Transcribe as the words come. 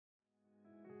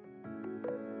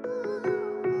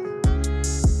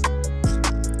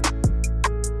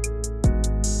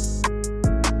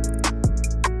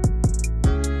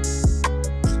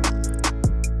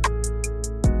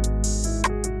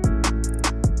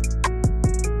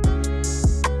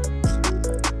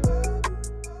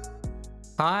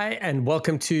Hi, and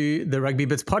welcome to the Rugby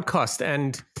Bits podcast.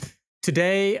 And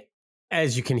today,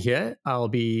 as you can hear, I'll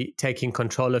be taking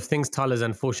control of things. Tyler's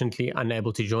unfortunately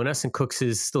unable to join us, and Cooks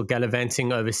is still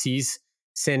gallivanting overseas,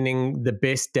 sending the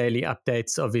best daily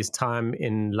updates of his time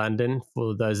in London.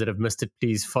 For those that have missed it,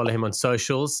 please follow him on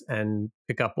socials and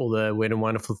pick up all the weird and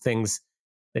wonderful things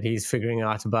that he's figuring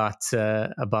out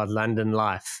about London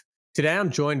life. Today, I'm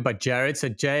joined by Jared. So,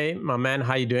 Jay, my man,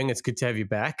 how you doing? It's good to have you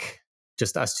back.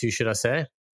 Just us two, should I say?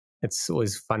 It's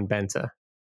always fun banter.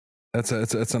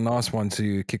 It's a nice one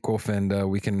to kick off, and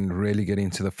we can really get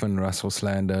into the Finn Russell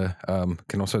slander.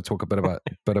 Can also talk a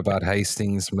bit about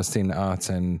Hastings missing out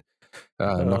and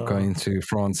not going to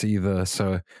France either.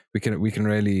 So we can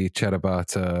really chat about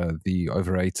the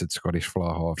overrated Scottish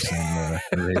fly halves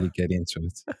and really get into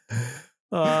it.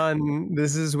 And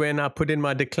this is when I put in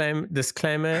my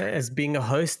disclaimer as being a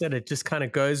host that it just kind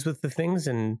of goes with the things,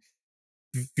 and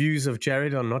views of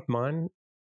Jared are not mine.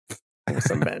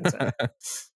 Some banter.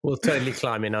 We'll totally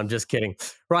climb in. I'm just kidding.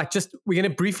 Right, we're going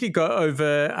to briefly go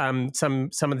over some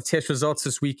of the test results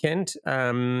this weekend,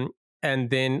 and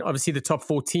then obviously the top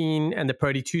 14 and the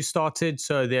Pro D2 started.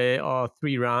 So there are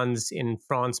 3 rounds in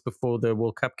France before the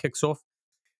World Cup kicks off.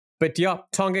 But yeah,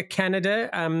 Tonga, Canada.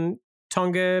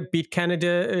 Tonga beat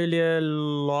Canada earlier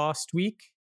last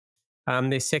week.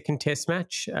 Their second test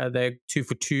match. They're 2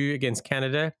 for 2 against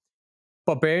Canada.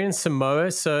 Barbarians,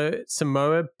 Samoa. So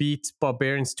Samoa beat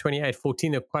Barbarians 28-14.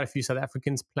 There were quite a few South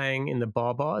Africans playing in the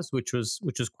Barbars, which was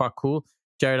quite cool.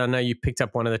 Jared, I know you picked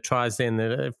up one of the tries there,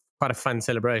 and quite a fun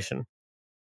celebration.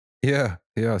 Yeah.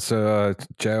 So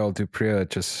JL Dupree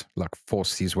just like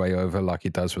forced his way over like he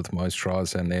does with most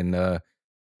tries, and then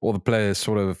all the players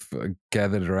sort of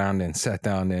gathered around and sat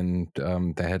down, and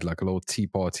they had like a little tea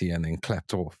party and then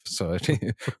clapped off. So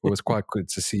it was quite good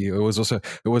to see. It was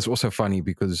also funny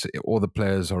because all the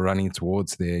players are running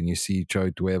towards there, and you see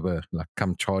Joe Dweber like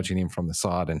come charging in from the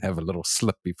side and have a little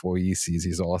slip before he sees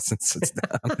his ass and sits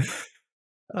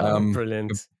down.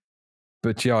 Brilliant.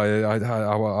 But yeah,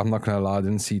 I'm not going to lie, I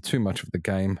didn't see too much of the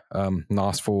game.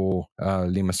 Nice for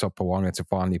Lima Sopawanga to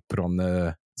finally put on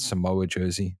the Samoa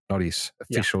jersey, not his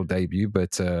official debut,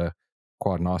 but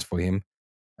quite nice for him.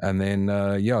 And then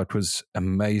it was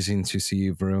amazing to see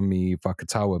Virumi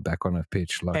Vakatawa back on a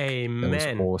pitch. Like, Amen.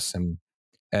 That was awesome.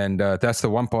 And that's the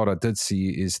one part I did see,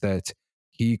 is that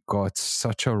he got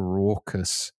such a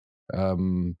raucous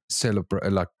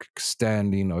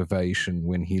standing ovation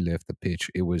when he left the pitch.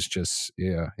 It was just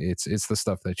it's the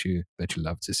stuff that you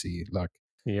love to see. Like,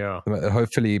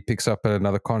 hopefully he picks up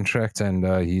another contract, and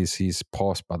he's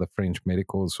passed by the French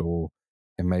medicals,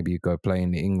 and maybe go play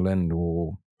in England,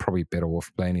 or probably better off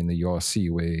playing in the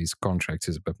URC where his contract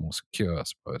is a bit more secure, I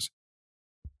suppose.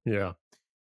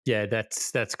 Yeah,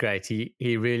 that's great.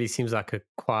 He really seems like a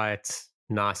quiet,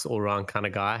 nice, all-round kind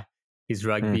of guy. His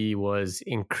rugby is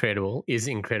incredible,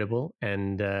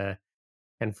 and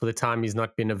for the time he's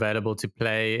not been available to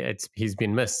play, he's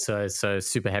been missed. So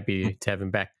super happy to have him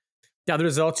back. The other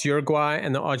results: Uruguay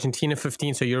and the Argentina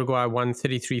 15. So Uruguay won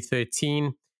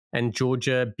 33-13, and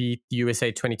Georgia beat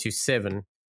USA 22-7.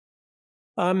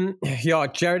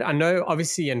 Jared, I know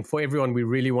obviously, and for everyone, we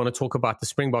really want to talk about the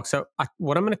Springboks. So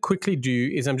what I'm going to quickly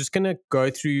do is I'm just going to go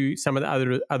through some of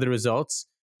the other results.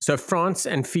 So France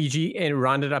and Fiji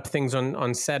rounded up things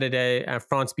on Saturday.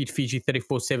 France beat Fiji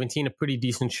 34-17, a pretty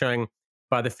decent showing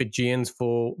by the Fijians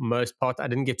for most part. I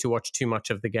didn't get to watch too much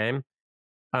of the game.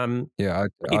 I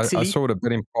saw it a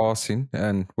bit in passing,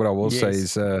 and what I will say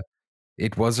is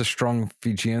it was a strong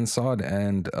Fijian side,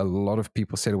 and a lot of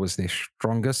people said it was their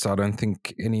strongest. I don't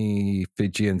think any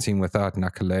Fijian team without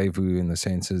Nakalevu in the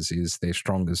senses is their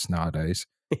strongest nowadays.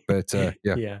 But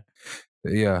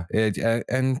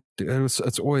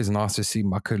it's always nice to see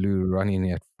Makalu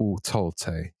running at full tilt.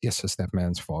 Yes, that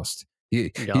man's fast. He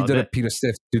did a Peter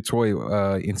Steph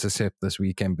Dutoy intercept this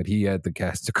weekend, but he had the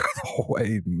gas to go the whole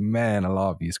way. Man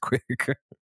alive, he's quick.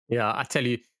 Yeah, I tell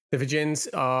you, the Fijians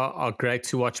are great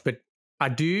to watch. But I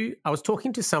was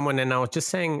talking to someone, and I was just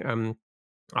saying,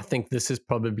 I think this is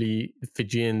probably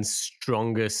Fijians'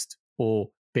 strongest or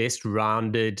best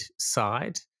rounded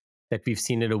side that we've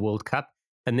seen at a World Cup.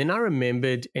 And then I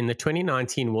remembered in the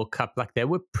 2019 World Cup, like they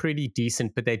were pretty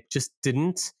decent, but they just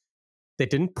didn't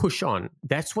push on.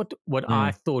 That's what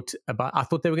I thought about. I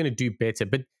thought they were going to do better,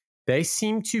 but they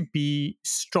seem to be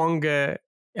stronger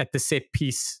at the set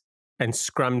piece and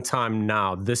scrum time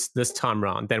now, this time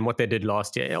round, than what they did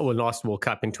last year or last World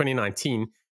Cup in 2019.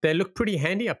 They look pretty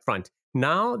handy up front.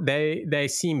 Now they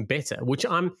seem better, which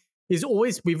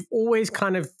we've always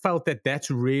kind of felt that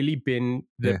that's really been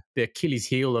the Achilles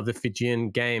heel of the Fijian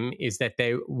game, is that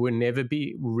they will never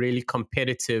be really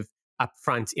competitive up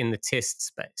front in the test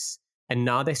space. And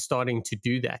now they're starting to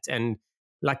do that. And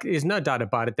like, there's no doubt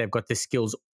about it, they've got the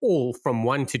skills all from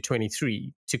 1 to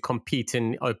 23 to compete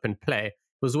in open play. It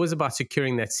was always about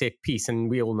securing that set piece. And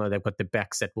we all know they've got the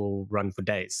backs that will run for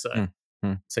days. So,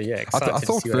 so yeah, excited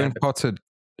to see what happens.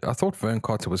 I thought Vern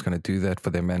Cotter was going to do that for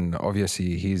them, and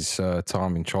obviously his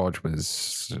time in charge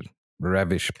was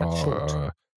ravished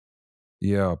by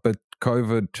but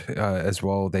COVID as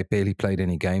well. They barely played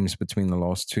any games between the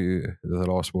last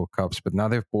World Cups, but now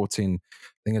they've brought in,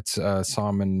 I think it's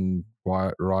Simon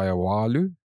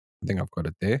Rayawalu. I think I've got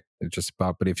it there. It's just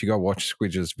about, but if you go watch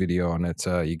Squidge's video on it,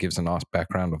 he gives a nice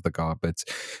background of the guy. But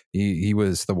he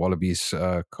was the Wallabies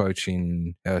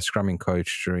scrumming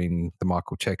coach during the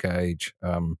Michael Cheika age.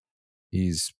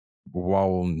 He's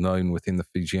well known within the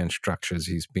Fijian structures.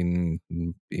 He's been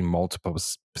in multiple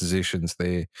positions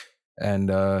there.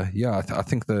 And I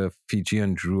think the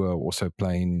Fijian Drew are also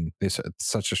playing. There's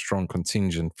such a strong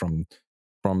contingent from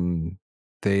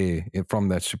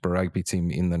that Super Rugby team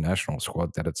in the national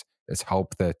squad that it's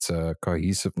helped that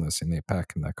cohesiveness in their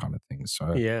pack and that kind of thing.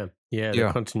 So the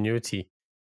continuity.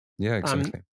 Yeah,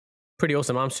 exactly. Pretty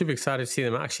awesome. I'm super excited to see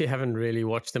them. I actually haven't really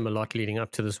watched them a lot leading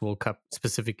up to this World Cup,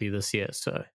 specifically this year.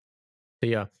 So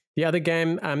yeah. The other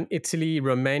game,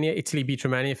 Italy-Romania. Italy beat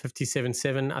Romania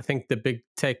 57-7. I think the big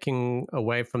taking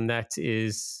away from that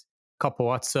is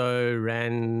Capuazzo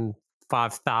ran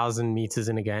 5,000 meters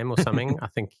in a game or something. I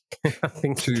think 248.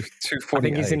 I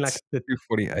think he's in like the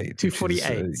 248.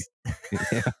 248.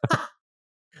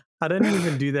 I don't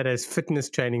even do that as fitness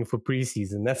training for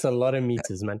preseason. That's a lot of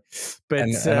meters, man. But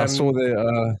and I saw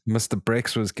that Mr.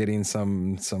 Brex was getting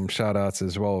some shout outs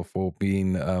as well for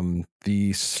being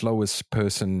the slowest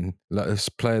player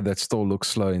that still looks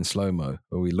slow in slow-mo,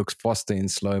 or he looks faster in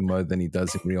slow-mo than he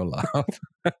does in real life.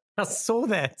 I saw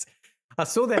that. I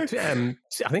think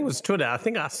it was Twitter. I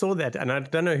think I saw that, and I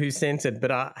don't know who sent it,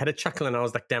 but I had a chuckle and I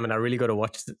was like, damn it, I really got to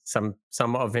watch some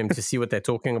of him to see what they're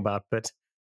talking about. But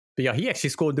yeah, he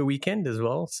actually scored the weekend as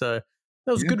well. So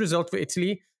that was a good result for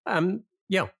Italy.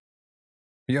 Yeah,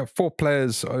 4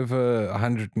 players over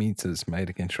 100 meters made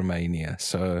against Romania.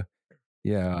 So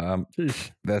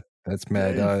that's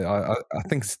mad. I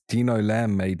think Dino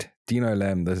Lamb,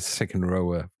 the second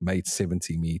rower, made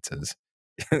 70 meters,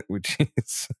 which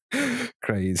is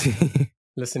crazy.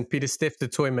 Listen, Peter Steph the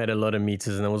toy made a lot of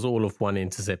meters, and it was all of one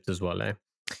intercept as well.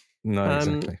 No,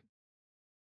 exactly.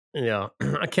 Yeah.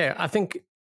 Okay. I think,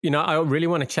 I really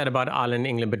want to chat about Ireland,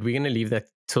 England, but we're going to leave that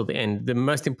till the end. The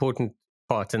most important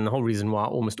part, and the whole reason why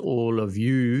almost all of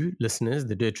you listeners,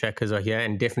 the Dirt Trackers, are here,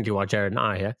 and definitely why Jared and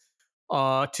I are here,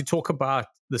 are to talk about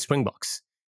the Springboks.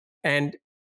 And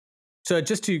so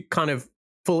just to kind of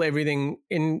full everything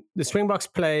in, the Springboks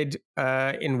played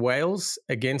in Wales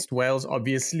against Wales,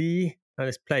 obviously.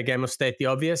 Let's play a game of state, the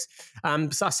obvious.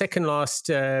 It's our second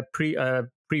last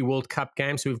pre-World Cup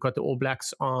game. So we've got the All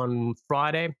Blacks on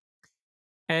Friday.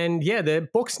 And yeah, the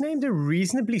Boks named a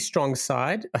reasonably strong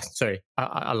side. Sorry,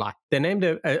 I lied. They named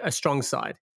a strong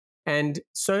side. And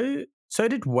so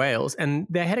did Wales. And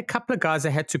they had a couple of guys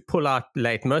they had to pull out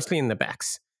late, mostly in the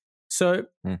backs. So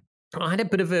I had a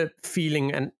bit of a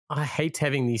feeling, and I hate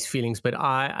having these feelings, but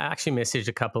I actually messaged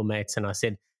a couple of mates and I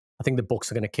said, I think the Boks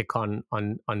are going to kick on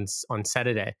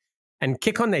Saturday. And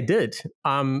kick on they did.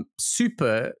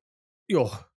 Super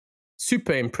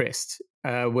impressed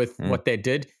with what they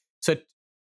did. So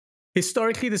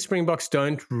historically, the Springboks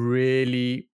don't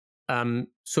really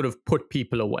sort of put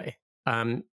people away.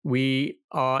 If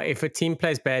a team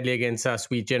plays badly against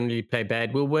us, we generally play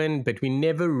bad. We'll win, but we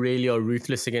never really are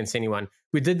ruthless against anyone.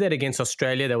 We did that against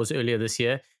Australia. That was earlier this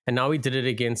year. And now we did it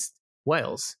against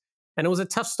Wales. And it was a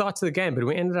tough start to the game, but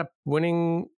we ended up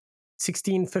winning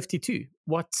 16-52.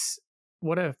 What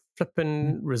a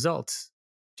flippin' result.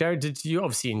 Jared, did you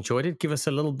obviously enjoyed it? Give us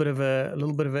a little bit of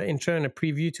an intro and a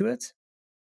preview to it.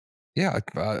 Yeah,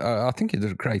 I think you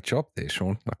did a great job there,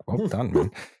 Shaun. Like, well done,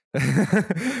 man.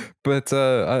 But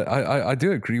I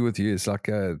do agree with you. It's like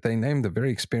they named a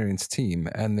very experienced team,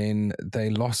 and then they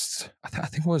lost. I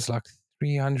think it was like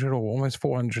 300 or almost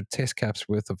 400 test caps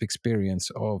worth of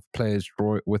experience of players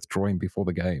withdrawing before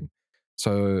the game.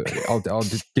 So I'll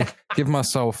give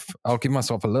myself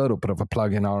a little bit of a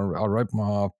plug, and I wrote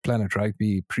my Planet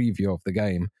Rugby preview of the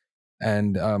game.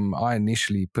 And I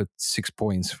initially put 6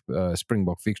 points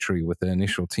Springbok victory with the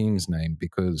initial team's name,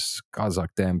 because guys like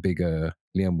Dan Bigger,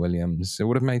 Liam Williams, it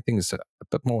would have made things a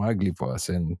bit more ugly for us.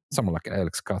 And someone like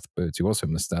Alex Cuthbert, who also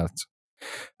missed out,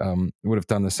 would have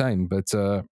done the same. But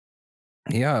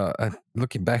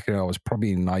looking back, I was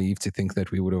probably naive to think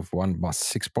that we would have won by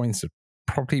 6 points. It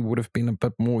probably would have been a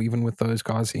bit more even with those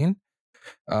guys in.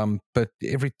 But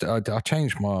I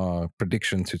changed my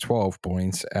prediction to 12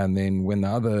 points, and then when the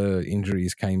other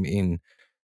injuries came in,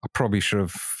 I probably should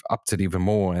have upped it even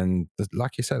more. And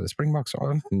like you said, the Springboks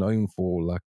aren't known for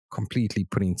like completely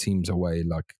putting teams away,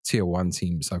 like tier one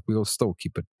teams. Like we'll still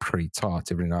keep it pretty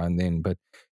tight every now and then, but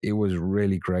it was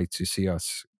really great to see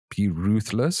us be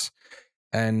ruthless.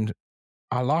 And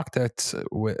I like that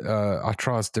our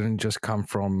tries didn't just come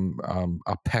from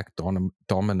our pack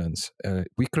dominance.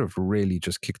 We could have really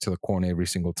just kicked to the corner every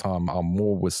single time. Our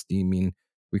maul was steaming.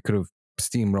 We could have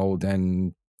steamrolled,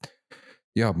 and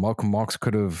yeah, Malcolm Marx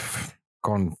could have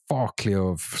gone far clear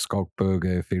of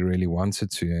Skalkberger if he really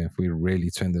wanted to, if we really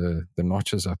turned the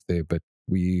notches up there. But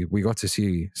we got to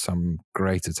see some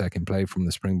great attacking play from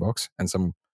the Springboks and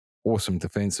some awesome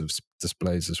defensive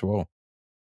displays as well.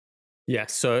 Yeah,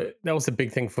 so that was the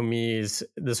big thing for me is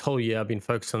this whole year I've been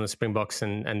focused on the Springboks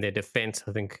and their defense.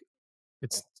 I think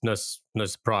it's no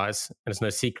surprise and it's no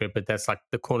secret, but that's like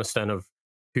the cornerstone of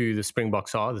who the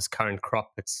Springboks are, this current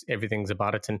crop. It's everything's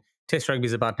about it, and Test rugby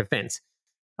is about defense.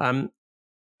 Um,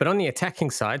 but on the attacking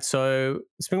side, so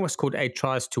the Springboks scored 8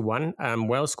 tries to 1.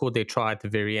 Wales scored their try at the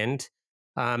very end.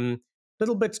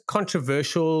 Little bit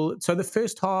controversial. So the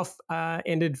first half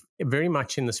ended very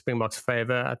much in the Springboks'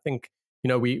 favor. I think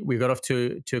we got off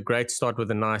to a great start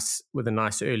with a nice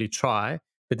early try,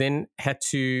 but then had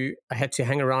to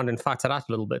hang around and fight it out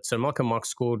a little bit. So Malcolm Marx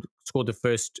scored the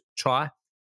first try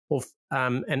off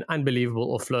an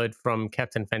unbelievable offload from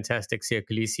Captain Fantastic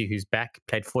Kolisi, who's back,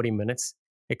 played 40 minutes,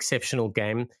 exceptional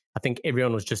game. I think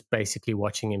everyone was just basically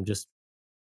watching him, just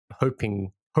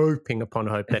hoping upon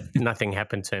hope that nothing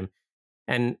happened to him.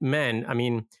 And man, I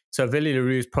mean, so Billy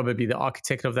Leroux is probably the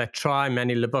architect of that try.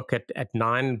 Manny Lebok at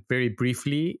 9, very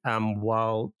briefly,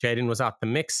 while Jaden was out the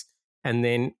mix. And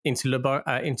then into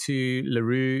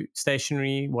Leroux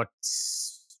stationary,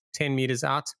 10 meters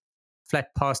out,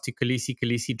 flat pass to Kolisi.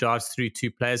 Kolisi drives through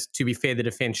 2 players. To be fair, the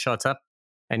defense shot up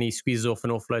and he squeezes off an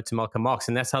offload to Malcolm Marx.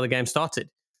 And that's how the game started.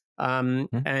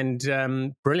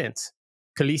 Brilliant.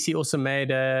 Kolisi also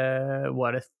made a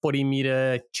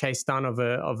 40-meter chase down of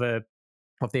their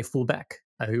fullback,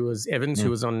 who was Evans, who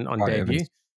was on debut. Evans.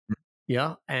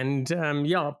 Yeah, and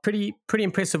pretty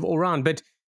impressive all round. But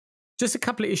just a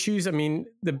couple of issues. I mean,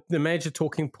 the major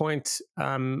talking point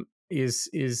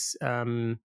is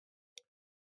Manny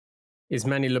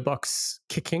Lebok's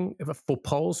kicking for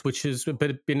poles, which has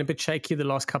been a bit shaky the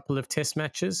last couple of Test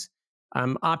matches.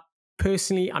 I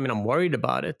personally, I'm worried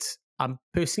about it. I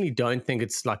personally don't think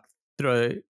it's like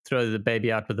throw the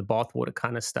baby out with the bathwater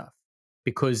kind of stuff,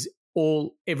 because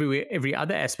every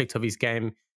other aspect of his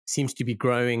game seems to be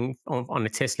growing on a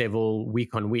Test level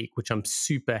week on week, which I'm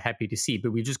super happy to see.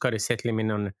 But we just got to settle him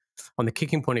in on the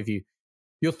kicking point of view.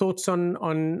 Your thoughts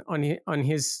on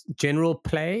his general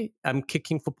play,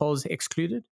 kicking for poles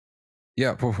excluded?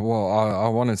 Yeah, well, I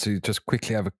wanted to just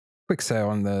quickly have a quick say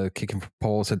on the kicking for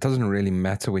poles. It doesn't really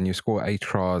matter when you score 8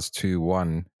 tries to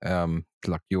 1.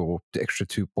 Like your extra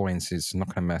 2 points is not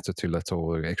going to matter too little,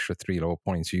 or extra 3 lower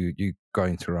points. You're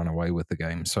going to run away with the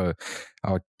game. So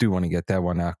I do want to get that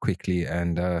one out quickly.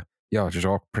 And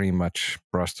Jacques pretty much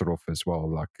brushed it off as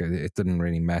well. Like it didn't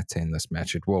really matter in this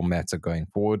match. It will matter going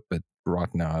forward, but right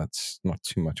now it's not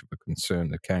too much of a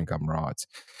concern. It can come right.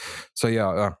 So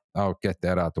I'll get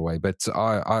that out the way. But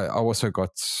I also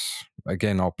got,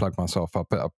 again, I'll plug myself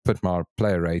up. I put my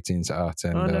player ratings out,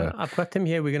 and I've got them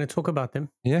here. We're going to talk about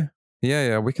them.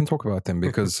 Yeah, we can talk about them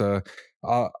because I've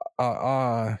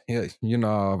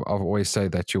always say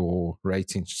that your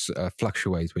ratings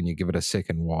fluctuate when you give it a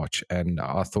second watch, and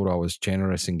I thought I was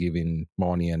generous in giving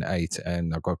Marnie an 8,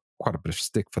 and I got quite a bit of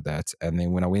stick for that. And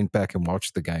then when I went back and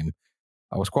watched the game,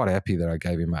 I was quite happy that I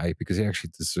gave him an 8 because he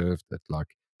actually deserved it. Like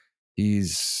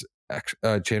his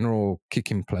general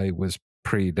kicking play was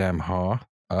pretty damn high.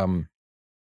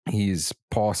 His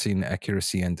passing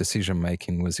accuracy and decision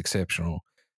making was exceptional.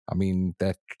 I mean,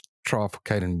 that try for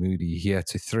Canan Moodie, he had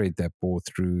to thread that ball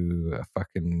through a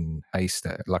fucking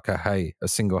haystack, like a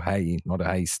single hay, not a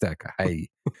haystack, a hay.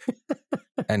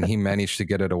 And he managed to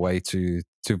get it away to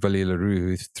Billy Leroux,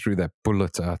 who threw that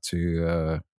bullet out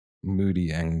to Moodie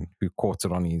and who caught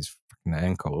it on his fucking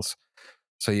ankles.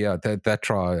 So yeah, that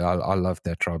try, I love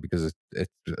that try because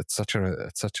it's such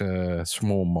a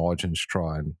small margins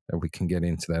try, and we can get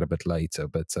into that a bit later.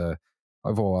 But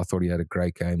overall, I thought he had a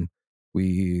great game.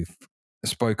 We've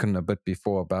spoken a bit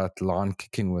before about line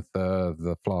kicking with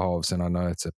the fly halves, and I know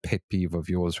it's a pet peeve of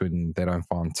yours when they don't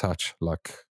find touch,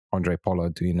 like Andre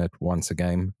Pollard doing it once a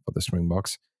game for the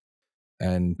Springboks.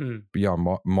 And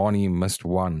Marnie missed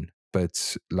one,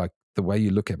 but like the way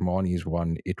you look at Marnie's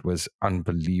one, it was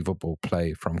unbelievable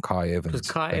play from Kai Evans. It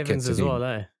was Kai Evans as well,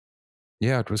 eh?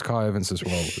 Yeah, it was Kai Evans as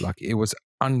well. Like, it was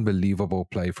unbelievable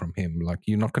play from him. Like,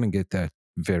 you're not going to get that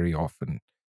very often,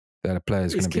 that a player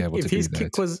is going to be able to If do his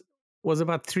that. kick was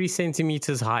about 3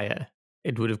 centimeters higher,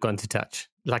 it would have gone to touch.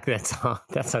 Like that's how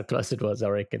close it was, I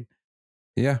reckon.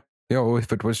 Yeah. Yeah, or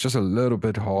if it was just a little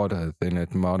bit harder, then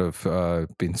it might have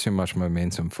been too much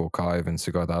momentum for Kai Evans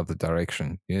to go the other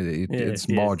direction. It's Yes.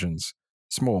 margins,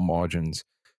 small margins.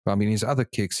 But I mean, his other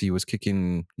kicks, he was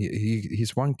kicking,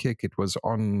 his one kick, it was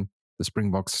on the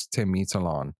Springboks 10-meter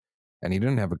line, and he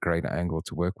didn't have a great angle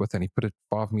to work with, and he put it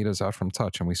 5 meters out from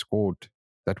touch, and we scored.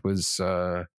 That was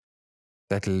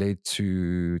that led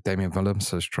to Damian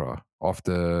Willemse's try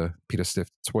after Peter Steph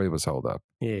Toy was held up.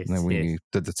 Yes. And then when Yes. you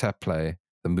did the tap play,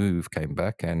 the move came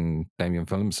back and Damian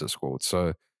Willemse scored.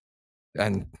 So,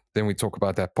 and then we talk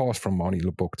about that pass from Marnie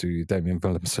Leboeck to Damian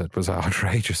Willemse. It was an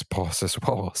outrageous pass as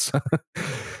well. So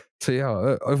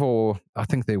yeah, overall, I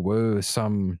think there were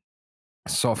some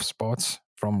soft spots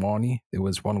from Marnie. There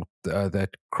was one, that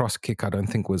cross kick I don't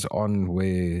think was on,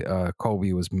 where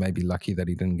Colby was maybe lucky that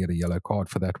he didn't get a yellow card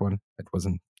for that one. It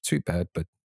wasn't too bad, but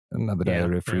another day a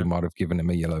referee might have given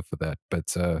him a yellow for that.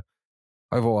 But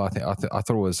overall, I thought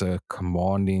it was a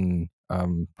commanding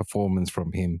performance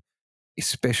from him,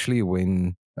 especially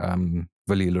when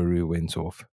Willie Leroux went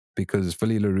off, because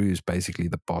Willie Leroux is basically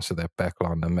the boss of that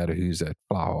backline, no matter who's at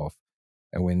fly half.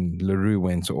 And when Leroux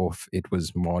went off, it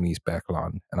was Marnie's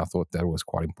backline, and I thought that was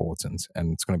quite important,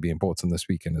 and it's going to be important this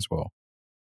weekend as well.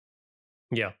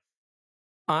 Yeah.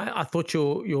 I thought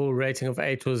your rating of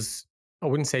 8 was, I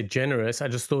wouldn't say generous. I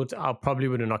just thought I probably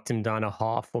would have knocked him down a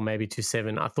half or maybe to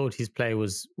 7. I thought his play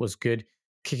was good.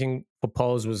 Kicking for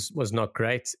poles was not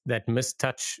great. That missed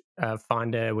touch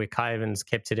finder where Kai Evans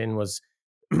kept it in was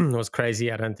was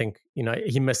crazy. I don't think,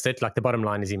 he missed it. Like, the bottom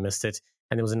line is he missed it.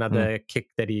 And there was another kick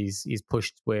that he's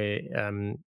pushed where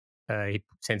he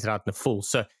sent it out in the full.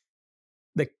 So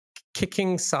the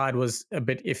kicking side was a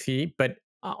bit iffy, but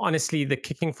honestly, the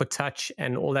kicking for touch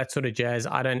and all that sort of jazz,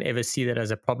 I don't ever see that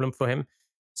as a problem for him.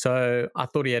 So I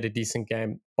thought he had a decent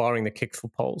game, barring the kicks for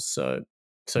poles. So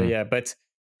yeah, but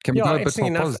can we go a bit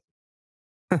interesting more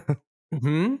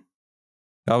enough.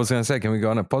 I was going to say, can we go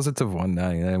on a positive one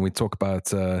now? And we talk about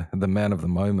the man of the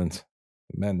moment,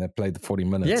 the man that played the 40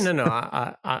 minutes. Yeah, no,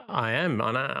 I am,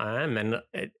 and I am, and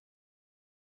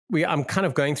I'm kind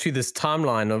of going through this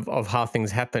timeline of how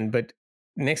things happen. But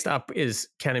next up is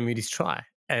Canan Moodie's try,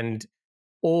 and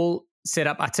all set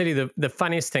up. I tell you, the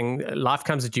funniest thing, life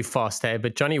comes at you fast, eh?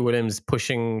 But Johnny Williams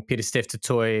pushing Peter Steph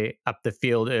Toy up the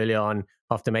field early on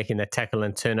after making that tackle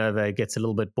and turnover gets a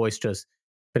little bit boisterous.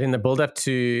 But in the build up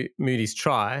to Moodie's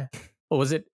try, or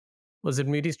was it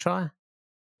Moodie's try?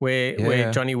 Where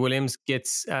Johnny Williams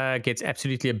gets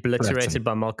absolutely obliterated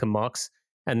by Malcolm Marx,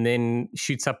 and then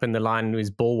shoots up in the line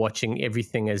with ball watching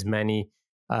everything as Manny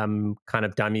kind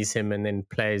of dummies him and then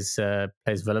plays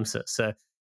Willemse. So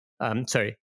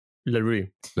sorry, Leroux.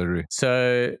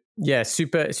 So yeah,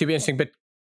 super interesting. But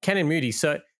Canan Moodie,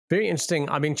 so very interesting.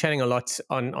 I've been chatting a lot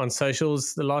on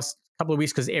socials the last couple of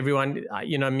weeks because everyone,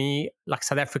 me, like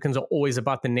South Africans are always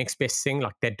about the next best thing.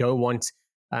 Like, they don't want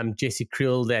Jesse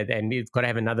Kriel, and they've got to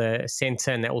have another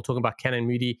center, and they're all talking about Canan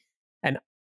Moodie. And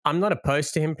I'm not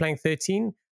opposed to him playing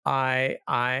 13. I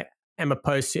am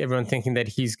opposed to everyone thinking that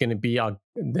he's going to be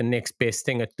the next best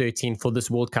thing at 13 for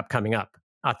this World Cup coming up.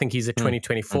 I think he's a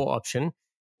 2024 option.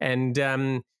 And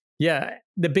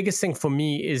the biggest thing for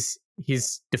me is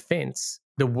his defense,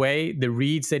 the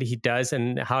reads that he does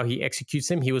and how he executes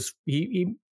them. He was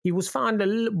found a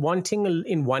little wanting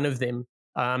in one of them,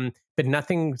 but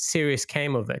nothing serious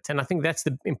came of it. And I think that's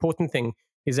the important thing,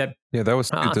 is that that was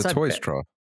the Toys try.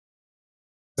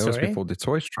 That was before the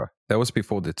Toys try. That was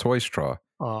before the Toys try.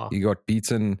 Oh. He got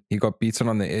beaten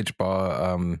on the edge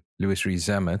by Louis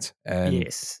Rees-Zammit, and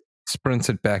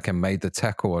sprinted back and made the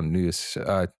tackle on Lewis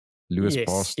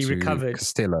pass to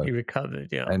Costello. He recovered,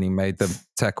 yeah. And he made the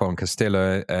tackle on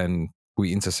Costello, and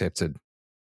we intercepted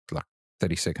like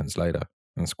 30 seconds later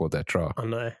and scored that try. I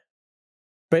know.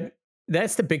 But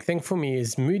that's the big thing for me,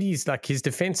 is Moodie's, like, his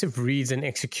defensive reads and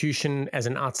execution as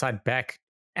an outside back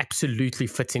absolutely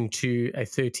fit into a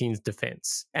 13's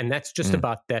defense. And that's just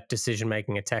about that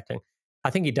decision-making and tackling. I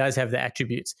think he does have the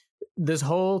attributes. This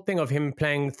whole thing of him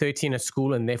playing 13 at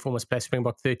school and therefore must play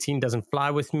Springbok 13 doesn't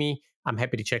fly with me. I'm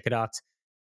happy to check it out.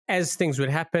 As things would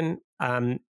happen,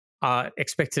 I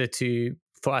expected it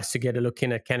for us to get a look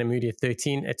in at Canan Moodie at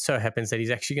 13. It so happens that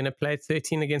he's actually going to play at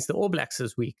 13 against the All Blacks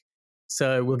this week.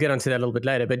 So we'll get onto that a little bit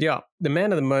later. But yeah, the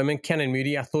man of the moment, Canan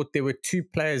Moodie, I thought there were 2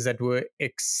 players that were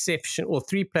exceptional, or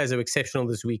 3 players that were exceptional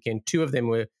this weekend. 2 of them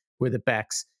were the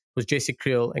backs, was Jesse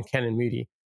Kriel and Canan Moodie.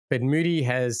 but Moodie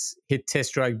has hit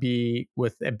Test rugby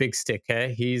with a big stick.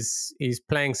 He's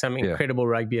playing some incredible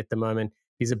rugby at the moment.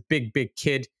 He's a big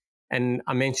kid, and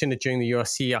I mentioned it during the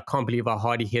URC. I can't believe how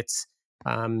hard he hits.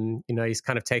 He's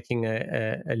kind of taking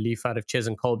a leaf out of Ches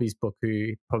and Colby's book, who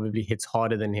probably hits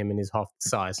harder than him and is half the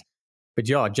size. But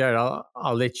yeah, Jared,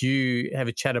 I'll let you have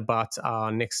a chat about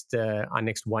our next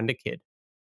wonder kid.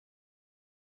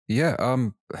 Yeah.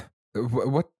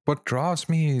 What drives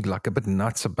me like a bit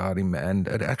nuts about him, and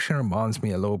it actually reminds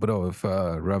me a little bit of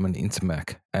Roman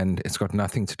Intermac, and it's got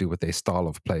nothing to do with their style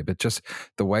of play, but just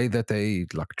the way that they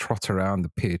like trot around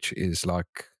the pitch is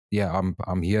like, yeah,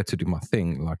 I'm here to do my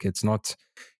thing. Like it's not,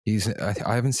 I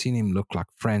haven't seen him look like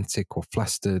frantic or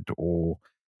flustered, or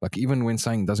like even when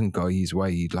something doesn't go his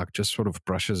way, he like just sort of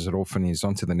brushes it off and he's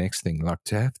on to the next thing. Like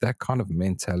to have that kind of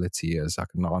mentality as like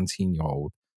a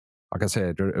 19-year-old, like I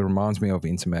said, it reminds me of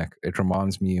Intermac. It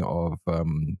reminds me of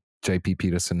JP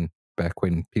Peterson back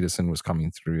when Peterson was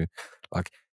coming through. Like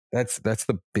that's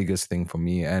the biggest thing for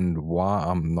me, and why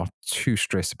I'm not too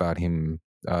stressed about him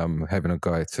having a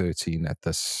go at 13 at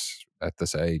this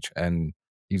age. And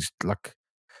he's like,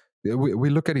 we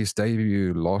look at his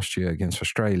debut last year against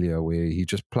Australia, where he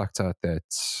just plucked out that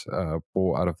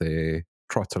ball out of there,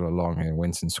 trotted along, and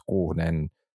went and scored. And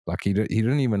like he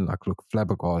didn't even like look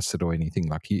flabbergasted or anything.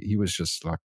 Like he was just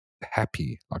like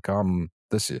happy. Like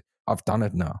I've done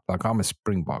it now. Like I'm a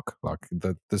Springbok. Like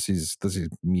this is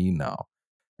me now.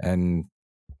 And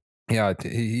yeah,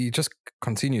 he just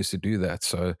continues to do that.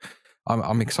 So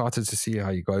I'm excited to see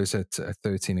how he goes at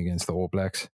 13 against the All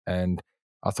Blacks. And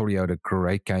I thought he had a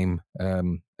great game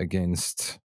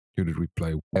against, who did we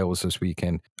play? Wales this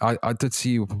weekend. I did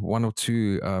see one or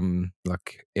two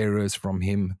like errors from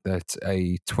him that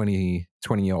a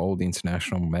 20-year-old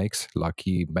international makes. Like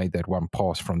he made that one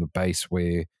pass from the base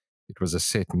where it was a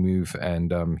set move,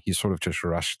 and he sort of just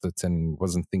rushed it and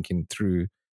wasn't thinking through,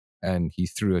 and he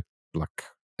threw it like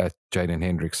at Jaden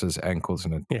Hendricks' ankles,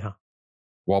 and it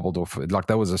wobbled off. Like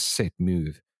that was a set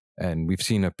move. And we've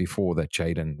seen it before that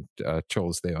Jaden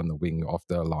chills there on the wing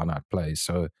after a line-out play.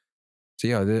 So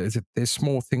yeah, there's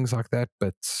small things like that,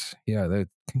 but yeah, they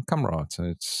can come right.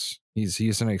 And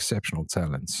he's an exceptional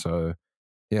talent. So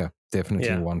yeah,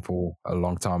 definitely one for a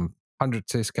long time. 100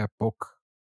 test cap book,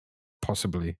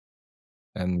 possibly.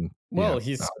 And well,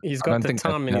 he's got the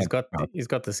time and he's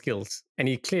got the skills, and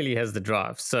he clearly has the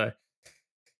drive. So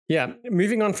yeah,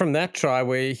 moving on from that try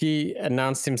where he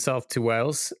announced himself to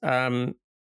Wales,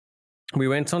 we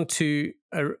went on to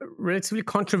a relatively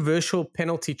controversial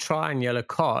penalty try and yellow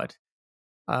card.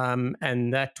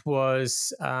 And that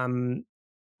was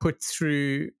put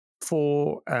through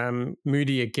for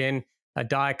Moodie again.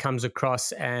 Dyer comes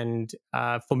across, and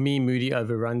for me, Moodie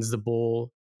overruns the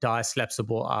ball. Dyer slaps the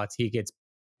ball out. He gets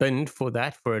binned for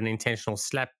that, for an intentional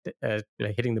slap,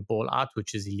 hitting the ball out,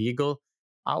 which is illegal.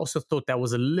 I also thought that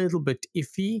was a little bit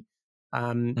iffy.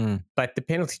 But the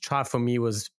penalty try for me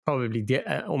was probably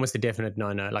almost a definite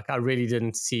no-no. Like I really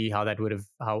didn't see how that would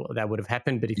have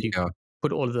happened. But if you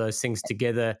put all of those things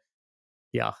together,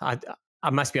 yeah, I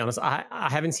must be honest. I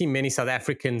haven't seen many South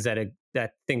Africans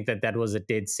that think that was a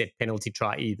dead set penalty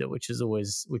try either, which is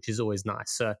always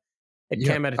nice. So it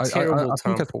came at a terrible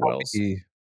time for Wales.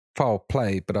 Foul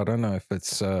play, but I don't know if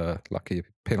it's like a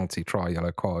penalty try,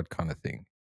 yellow card kind of thing.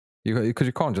 Because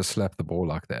you can't just slap the ball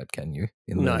like that, can you?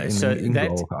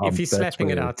 If he's slapping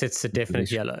it out, it's a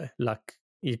definite yellow. Like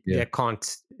you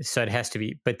can't. So it has to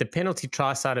be. But the penalty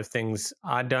try side of things,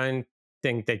 I don't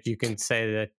think that you can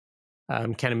say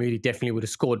that Canan Moodie definitely would have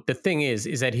scored. The thing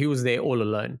is that he was there all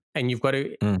alone, and you've got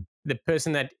to the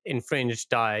person that infringed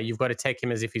Dyer, you've got to take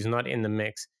him as if he's not in the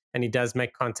mix, and he does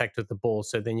make contact with the ball.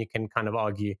 So then you can kind of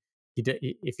argue,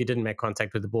 if he didn't make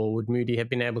contact with the ball, would Moodie have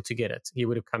been able to get it? He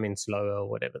would have come in slower or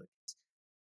whatever.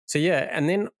 So yeah, and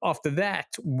then after that,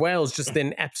 Wales just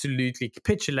then absolutely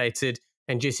capitulated,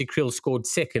 and Jesse Kriel scored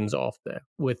seconds after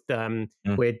with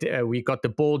where we got the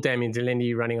ball, Damien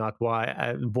Delendy running out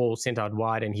wide, the ball sent out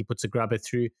wide, and he puts a grubber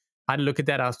through. I'd look at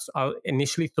that. I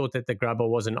initially thought that the grubber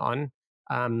wasn't on,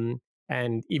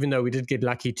 and even though we did get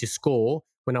lucky to score,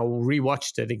 when I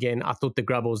rewatched it again, I thought the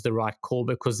grubber was the right call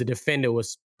because the defender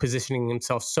was positioning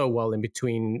himself so well in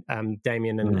between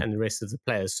Damien and the rest of the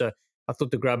players. So I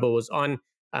thought the grubber was on.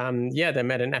 They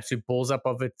made an absolute balls up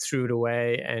of it, threw it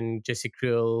away, and Jesse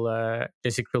Kriel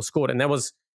scored, and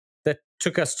that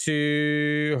took us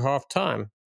to half time,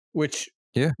 which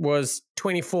was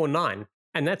 24-9,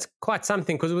 and that's quite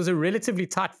something because it was a relatively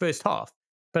tight first half.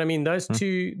 But I mean, those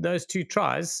two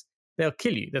tries, they'll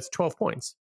kill you. That's 12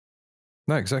 points.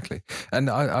 No, exactly. And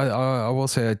I will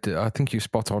say, I think you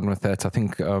spot on with that. I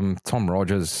think Tom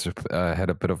Rogers had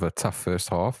a bit of a tough first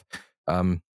half.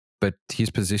 but his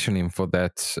positioning for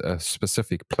that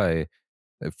specific play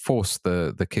forced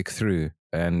the kick through,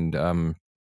 and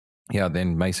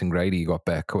then Mason Grady got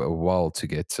back a while to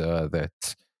get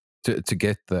to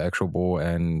get the actual ball,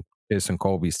 and Pearson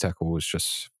Colby's tackle was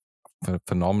just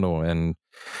phenomenal. And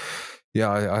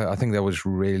I think that was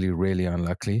really, really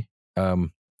unlucky.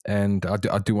 And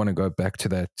I do want to go back to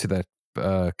that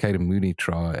Canan Moodie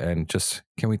try, and just,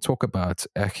 can we talk about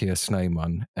Akia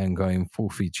Snyman and going full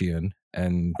Fijian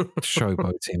and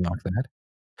showboating like that?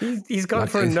 He's gone Like,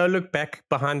 for a no look back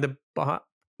behind the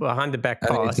back and it's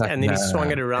pass, like, and then he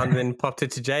swung it around and then popped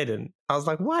it to Jaden. I was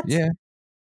like, what? yeah.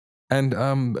 And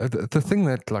the thing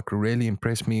that like really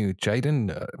impressed me,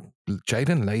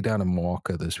 Jaden laid down a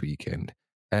marker this weekend.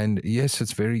 And yes,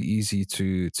 it's very easy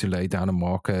to lay down a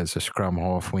marker as a scrum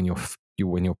half when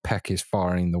when your pack is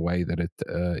firing the way that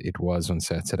it was on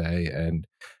Saturday. And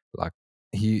like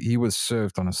he was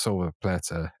served on a silver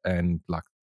platter, and like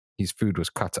his food was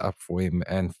cut up for him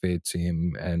and fed to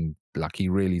him, and like he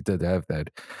really did have that.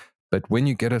 But when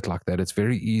you get it like that, it's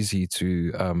very easy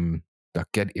to like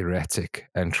get erratic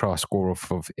and try to score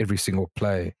off of every single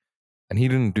play. And he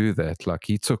didn't do that. Like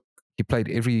he played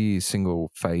every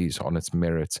single phase on its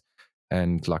merit.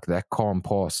 And like that calm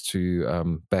pass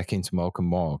to back into Malcolm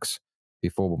Marks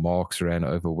before Marks ran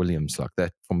over Williams, like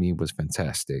that for me was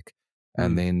fantastic.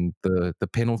 And then the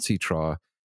penalty try,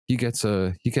 he gets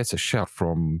a shot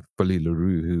from Billy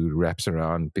LaRue, who wraps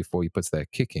around before he puts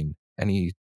that kick in, and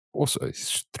he also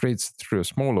threads through a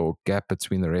small little gap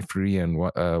between the referee and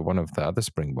one of the other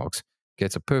Springboks,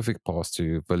 gets a perfect pass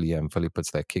to Billy, and Billy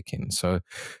puts that kick in. So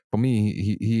for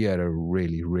me, he had a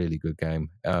really, really good game.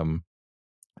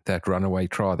 That runaway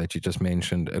try that you just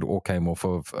mentioned, it all came off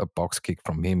of a box kick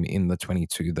from him in the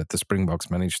 22 that the Springboks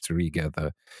managed to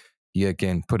regather. He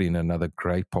again put in another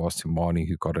great pass to Marnie,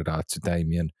 who got it out to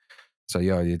Damien. So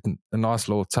the nice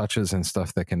little touches and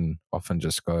stuff that can often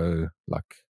just go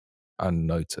like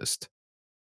unnoticed.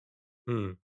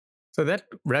 So that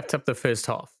wrapped up the first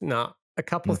half. Now, a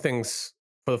couple of things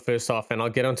for the first half, and I'll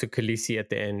get onto Kolisi at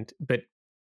the end. But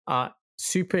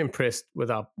super impressed with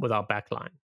our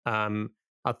backline.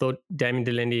 I thought Damien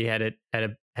Delendi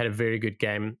had a very good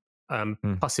game.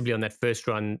 Possibly on that first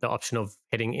run, the option of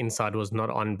heading inside was not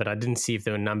on, but I didn't see if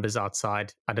there were numbers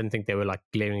outside. I didn't think they were like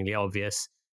glaringly obvious.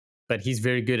 But he's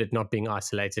very good at not being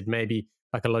isolated. Maybe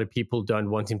like a lot of people don't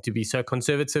want him to be so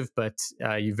conservative, but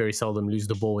you very seldom lose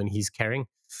the ball when he's carrying.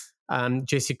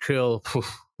 Jesse Kriel,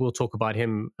 we'll talk about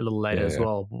him a little later as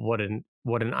well. What an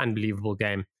unbelievable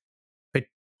game. But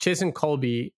Cheslin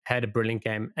Kolbe had a brilliant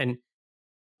game. And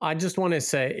I just want to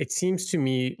say, it seems to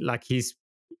me like he's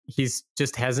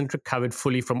just hasn't recovered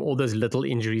fully from all those little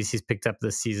injuries he's picked up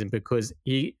this season, because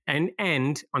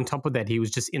and on top of that, he was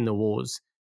just in the wars.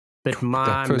 But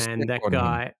my man, that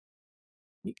guy,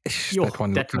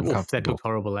 that looked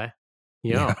horrible, eh?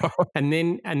 Yeah. And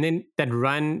then that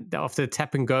run after the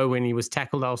tap and go when he was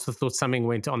tackled, I also thought something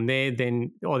went on there.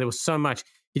 Then there was so much.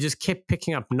 He just kept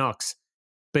picking up knocks.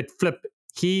 But Flip,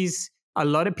 a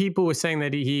lot of people were saying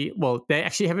that they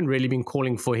actually haven't really been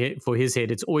calling for his head.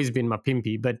 It's always been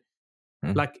Mapimpi, but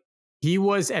like he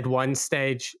was at one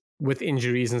stage with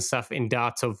injuries and stuff in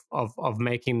doubt of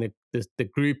making the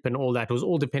group and all that. It was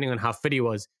all depending on how fit he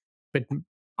was. But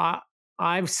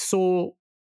I've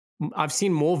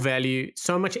seen more value,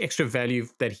 so much extra value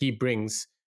that he brings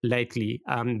lately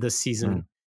this season,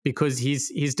 because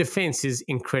his defense is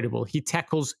incredible. He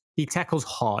tackles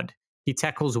hard. He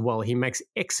tackles well. He makes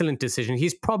excellent decisions.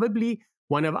 He's probably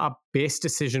one of our best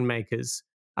decision makers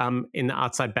in the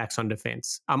outside backs on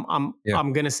defense. I'm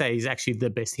going to say he's actually the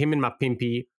best. Him and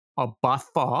Mapimpi are by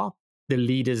far the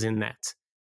leaders in that.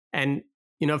 And,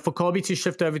 for Kolbe to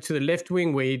shift over to the left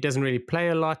wing where he doesn't really play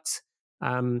a lot,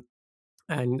 and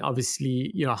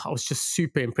obviously, I was just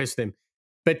super impressed with him.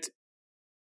 But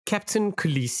Captain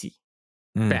Kolisi,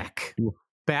 back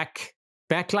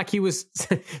like he was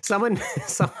someone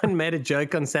made a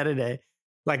joke on Saturday.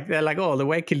 Like they're like, oh, the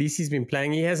way Kolisi's been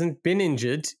playing, he hasn't been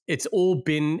injured. It's all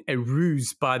been a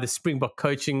ruse by the Springbok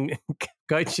coaching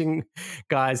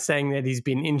guys saying that he's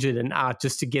been injured and out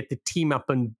just to get the team up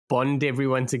and bond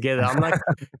everyone together. I'm like,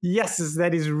 yes,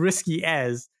 that is risky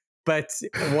as. But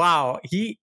wow,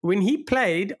 when he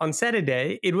played on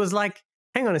Saturday, it was like,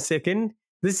 hang on a second.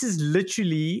 This is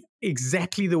literally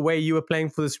exactly the way you were playing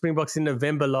for the Springboks in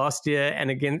November last year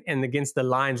and against the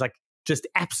Lions, like just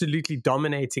absolutely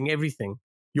dominating everything.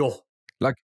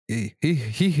 Like he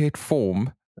hit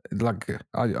form. Like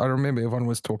I remember everyone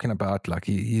was talking about like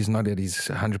he's not at his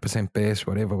 100% best,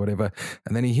 whatever.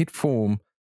 And then he hit form.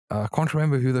 I can't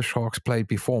remember who the Sharks played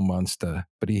before Munster,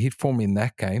 but he hit form in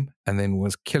that game and then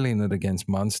was killing it against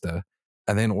Munster.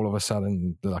 And then all of a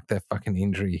sudden, like that fucking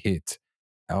injury hit.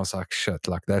 I was like, shit,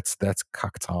 like that's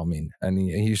cuck timing. And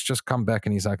he's just come back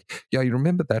and he's like, yeah, you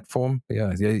remember that form?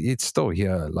 Yeah, it's still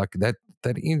here. Like that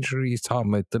injury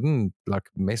time, it didn't like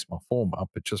mess my form up.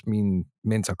 It just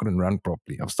meant I couldn't run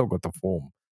properly. I've still got the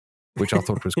form, which I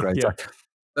thought was great. Yeah.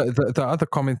 The other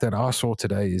comment that I saw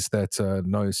today is that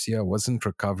no, Sia wasn't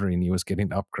recovering; he was getting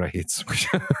upgrades, which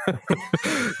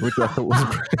I thought was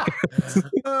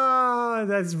brilliant. Oh,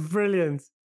 that's brilliant.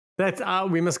 That's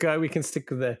we must go. We can stick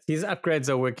with that. His upgrades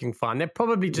are working fine. They're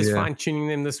probably just Yeah. fine tuning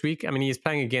them this week. I mean, he's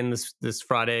playing again this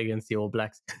Friday against the All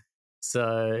Blacks.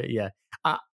 So yeah,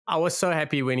 I was so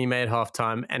happy when he made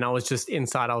halftime, and I was just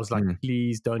inside. I was like,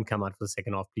 please don't come out for the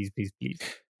second half, please, please, please.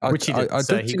 Which he did. I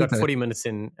So did he see got that 40 minutes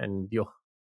in, and you're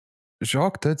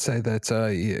Jacques did say that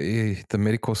the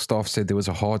medical staff said there was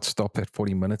a hard stop at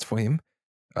 40 minutes for him.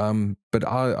 But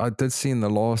I did see in the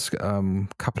last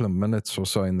couple of minutes or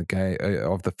so in the game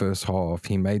of the first half,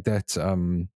 he made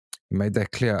that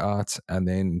clear out, and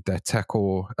then that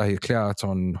tackle, he clear out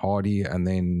on Hardy, and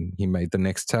then he made the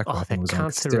next tackle. I think it that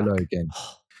was on counter Costello ruck. again.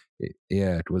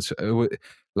 Yeah, it was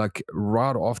like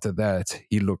right after that,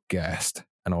 he looked gassed,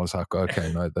 and I was like,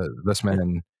 okay, no, this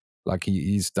man, like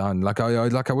he's done. Like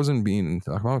I wasn't being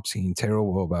like I'm not being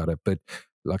terrible about it, but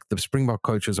like the Springbok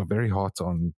coaches are very hot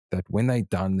on that. When they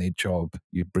done their job,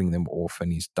 you bring them off,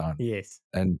 and he's done. Yes.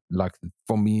 And like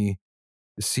for me,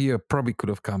 Sia probably could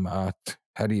have come out,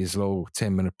 had his little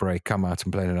 10-minute break, come out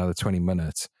and played another 20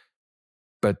 minutes.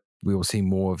 But we will see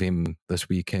more of him this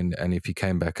weekend. And if he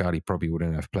came back out, he probably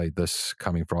wouldn't have played this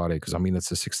coming Friday because, I mean,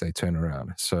 it's a 6-day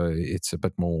turnaround. So it's a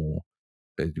bit more,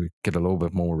 we get a little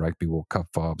bit more Rugby World Cup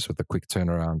vibes with the quick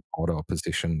turnaround, harder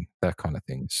opposition, that kind of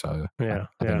thing. So Yeah.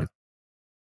 I think Yeah. it's,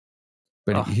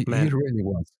 but Oh he man. really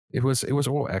was. It was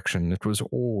all action. It was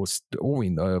all we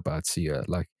know about Sia.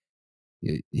 Like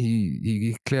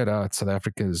he cleared out South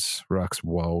Africa's rucks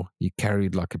well. He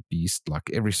carried like a beast, like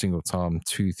every single time,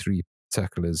 2-3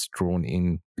 tacklers drawn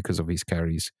in because of his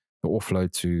carries. The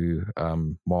offload to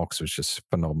Marks was just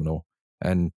phenomenal.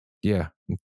 And yeah,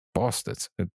 bossed it.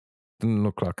 It didn't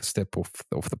look like a step off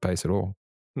the pace at all.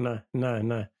 No.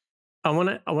 I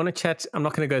want to chat. I'm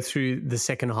not going to go through the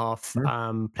second half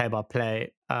play by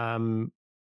play.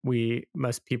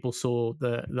 Most people saw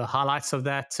the highlights of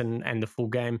that and the full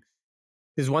game.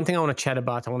 There's one thing I want to chat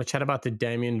about. I want to chat about the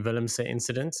Damien Willemse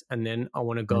incident, and then I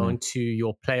want to go Mm, into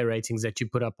your player ratings that you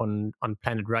put up on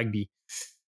Planet Rugby.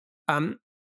 Um,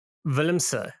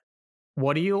 Willemse,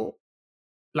 what do you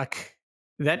like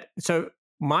that? So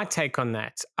my take on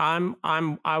that,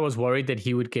 I was worried that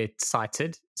he would get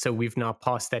cited. So we've now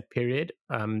passed that period,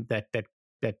 that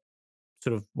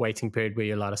sort of waiting period where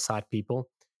you're allowed to cite people.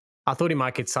 I thought he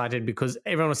might get cited because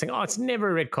everyone was saying, "Oh, it's never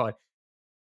a red card."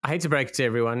 I hate to break it to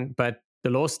everyone, but the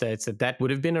law states that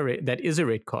would have been that is a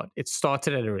red card. It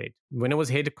started at a red. When it was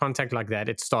head contact like that,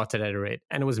 it started at a red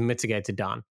and it was mitigated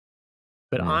down.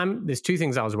 But mm, there's two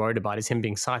things I was worried about is him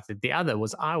being cited. The other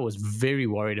was I was very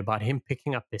worried about him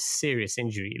picking up a serious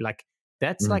injury. Like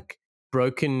that's mm, like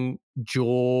broken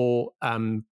jaw,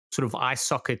 sort of eye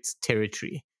socket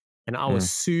territory. And I was mm,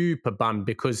 super bummed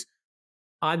because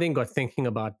I then got thinking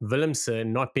about Willemse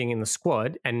not being in the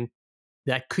squad, and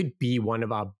that could be one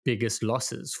of our biggest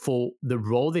losses for the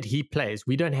role that he plays.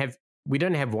 We don't have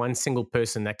one single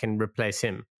person that can replace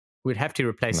him. We'd have to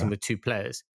replace him no, with two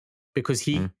players because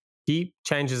mm, he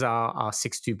changes our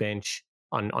 6-2 bench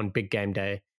on big game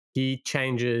day. He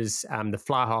changes the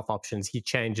fly half options. He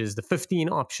changes the 15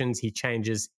 options. He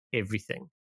changes everything.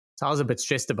 So I was a bit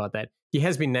stressed about that. He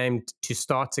has been named to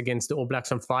start against the All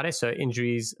Blacks on Friday. So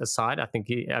injuries aside, I think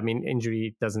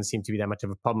injury doesn't seem to be that much of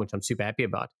a problem, which I'm super happy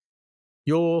about.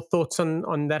 Your thoughts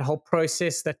on that whole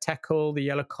process, that tackle, the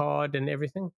yellow card, and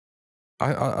everything?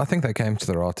 I think they came to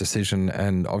the right decision,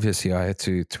 and obviously I had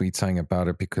to tweet something about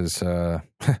it because, and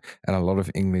a lot of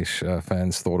English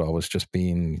fans thought I was just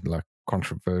being like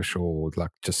controversial, like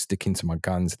just sticking to my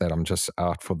guns that I'm just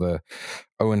out for the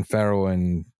Owen Farrell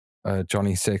and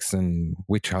Johnny Sexton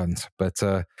witch hunt. But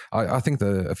I think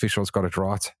the officials got it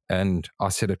right, and I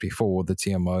said it before the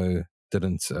TMO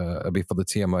didn't. Before the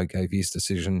TMO gave his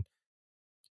decision,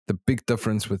 the big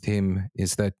difference with him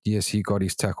is that yes, he got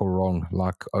his tackle wrong,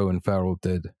 like Owen Farrell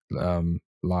did,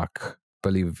 like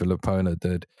Billy Vunipola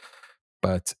did,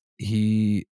 but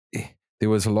there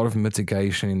was a lot of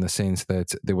mitigation in the sense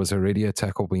that there was already a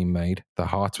tackle being made. The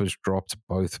heart was dropped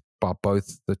by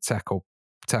both the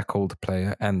tackled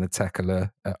player and the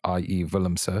tackler, i.e.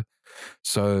 Willemse.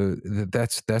 So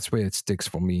that's where it sticks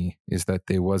for me, is that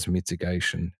there was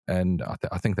mitigation, and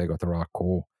I think they got the right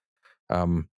call.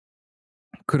 Um,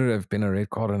 Could it have been a red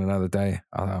card on another day?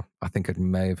 I think it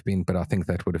may have been, but I think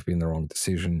that would have been the wrong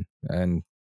decision. And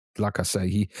like I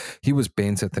say, he was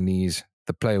bent at the knees.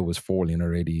 The player was falling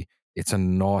already. It's a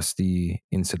nasty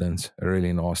incident, a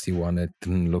really nasty one. It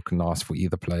didn't look nice for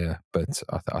either player, but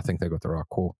I think they got the right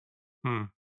call.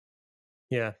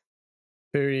 Yeah.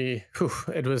 Very,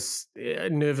 it was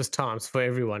nervous times for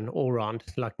everyone all round.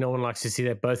 Like, no one likes to see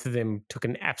that. Both of them took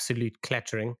an absolute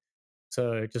clattering.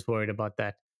 So just worried about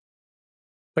that.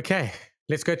 Okay,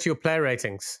 let's go to your player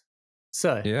ratings.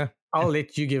 So Yeah. I'll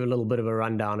let you give a little bit of a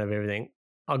rundown of everything.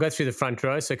 I'll go through the front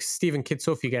row. So Stephen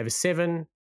Kitsoff, you gave a 7.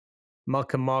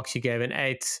 Malcolm Marx, you gave an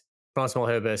 8. Francois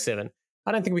Herber, a 7.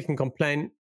 I don't think we can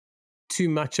complain too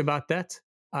much about that.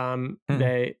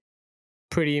 They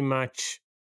pretty much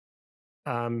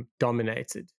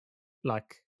dominated,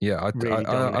 like Yeah, really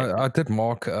dominated. I did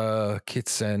mark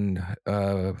Kits and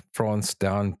France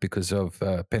down because of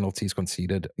penalties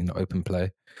conceded in open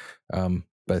play.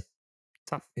 But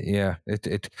Tough. yeah,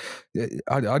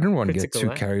 I didn't want to get Critical,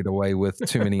 too eh? carried away with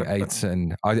too many 8s,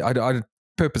 and I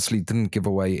purposely didn't give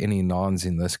away any 9s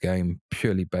in this game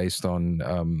purely based on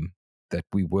that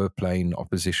we were playing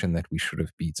opposition that we should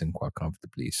have beaten quite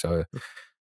comfortably. So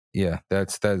yeah,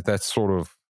 that's sort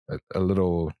of a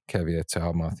little caveat to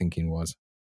how my thinking was.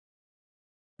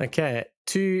 Okay,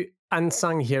 2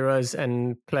 unsung heroes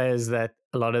and players that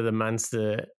a lot of the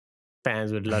Munster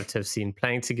fans would love to have seen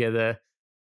playing together.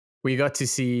 We got to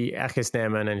see Achis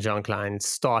Neyman and Jean Klein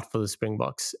start for the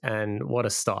Springboks, and what a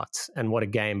start and what a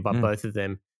game by Mm, both of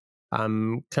them.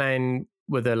 Klein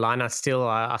with a line-out steal.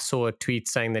 I saw a tweet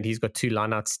saying that he's got 2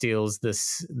 line-out steals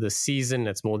this season.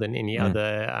 It's more than any mm.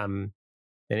 other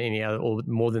or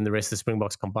more than the rest of the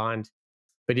Springboks combined.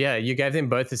 But yeah, you gave them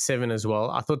both a 7 as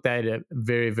well. I thought they had a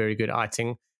very, very good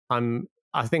outing.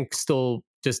 I think still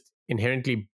just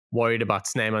inherently worried about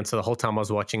Sneijman. So the whole time I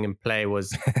was watching him play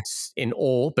was in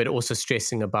awe, but also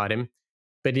stressing about him.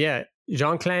 But yeah,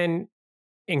 Jean Klein,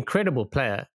 incredible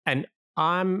player. And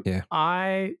Yeah,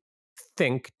 I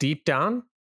think deep down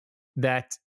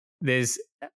that there's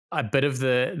a bit of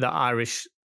the Irish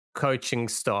coaching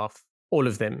staff, all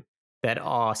of them, that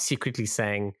are secretly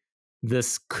saying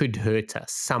this could hurt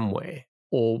us somewhere,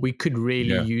 or we could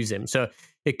really yeah. use him. So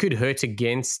it could hurt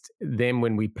against them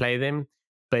when we play them.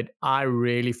 But I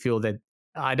really feel that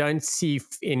I don't see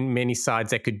in many sides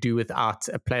that could do without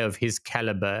a player of his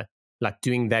caliber, like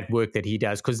doing that work that he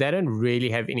does, because they don't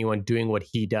really have anyone doing what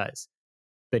he does.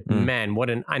 But Mm. man, what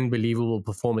an unbelievable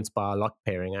performance by our lock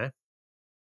pairing, eh?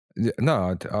 Yeah,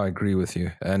 no, I agree with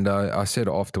you. And I said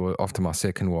after my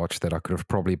second watch that I could have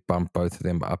probably bumped both of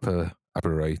them up a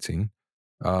rating.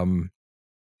 Um,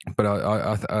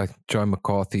 but Joe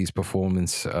McCarthy's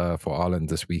performance for Ireland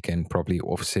this weekend probably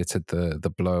offsetted the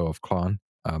blow of Klein.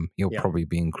 He'll Yeah. probably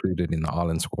be included in the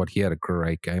Ireland squad. He had a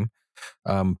great game.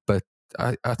 But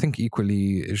I think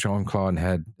equally Jean Klein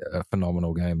had a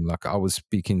phenomenal game. Like I was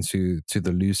speaking to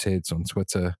the loose heads on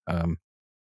Twitter.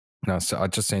 No, so I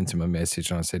just sent him a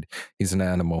message and I said, he's an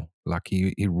animal. Like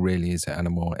he really is an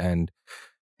animal. And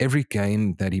every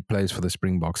game that he plays for the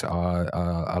Springboks,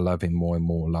 I love him more and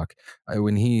more. Like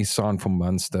when he signed for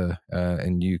Munster,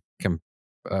 and you can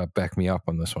back me up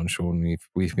on this one, Shaun.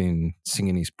 We've been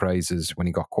singing his praises. When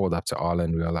he got called up to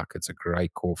Ireland, we were like, it's a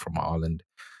great call from Ireland.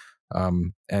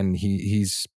 And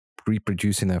he's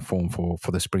reproducing that form for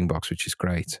the Springboks, which is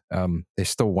great. There's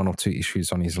still one or two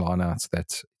issues on his lineouts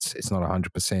that it's not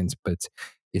 100%, but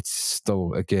it's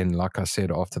still, again, like I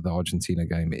said after the Argentina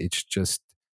game, it's just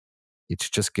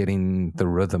getting the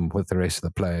rhythm with the rest of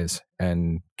the players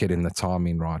and getting the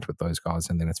timing right with those guys,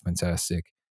 and then it's fantastic.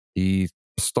 He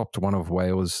stopped one of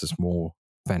Wales' more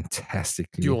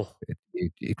fantastically. Yo,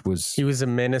 It was he was a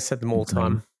menace at the all insane.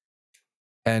 time.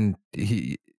 And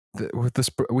with this,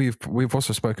 we've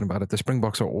also spoken about it. The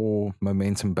Springboks are all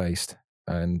momentum based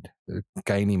and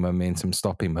gaining momentum,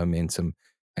 stopping momentum,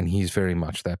 and he's very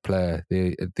much that player.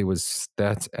 There was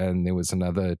that, and there was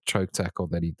another choke tackle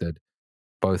that he did.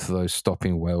 Both of those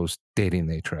stopping Wales dead in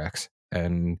their tracks,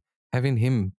 and having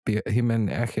him and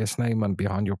Achis Neyman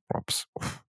behind your props.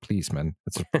 Please, man,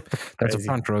 that's a Crazy.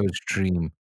 front row's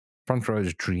dream. Front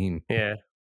row's dream. Yeah.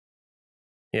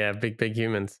 Yeah. Big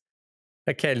humans.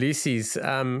 Okay. Lucy's,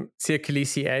 Sia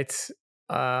Kolisi 8.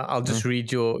 I'll Mm. just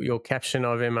read your caption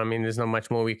of him. I mean, there's not much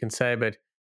more we can say, but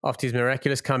after his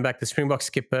miraculous comeback, the Springbok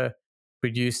skipper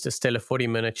produced a stellar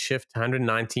 40-minute shift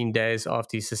 119 days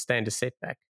after he sustained a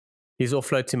setback. His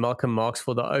offload to Malcolm Marx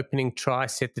for the opening try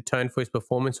set the tone for his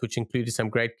performance, which included some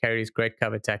great carries, great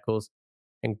cover tackles,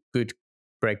 and good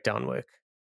breakdown work.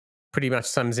 Pretty much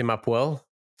sums him up well.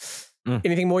 Mm.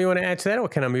 Anything more you want to add to that, or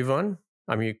can I move on?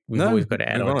 I mean, we've No, always got to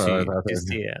add move on on. to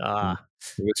see it.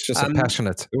 It was just a Um,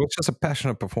 passionate. It was just a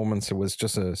passionate performance. It was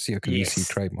just a Kolisi yes,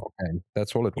 trademark game.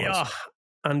 That's all it was. yeah,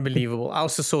 unbelievable. I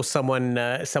also saw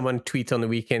someone tweet on the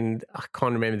weekend. I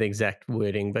can't remember the exact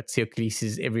wording, but Kolisi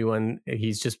is everyone.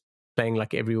 He's just playing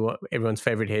like everyone's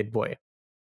favorite head boy.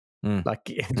 Mm, Like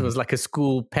it mm. was like a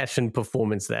school passion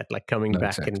performance that like coming No, back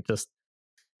exactly. and just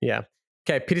yeah.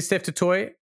 Okay, Peter Steph to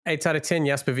Toy, 8 out of 10,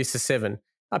 Jasper Vissa 7.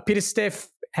 Peter Steph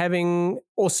having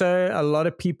also a lot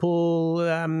of people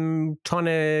trying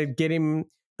to get him,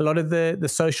 a lot of the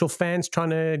social fans trying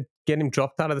to get him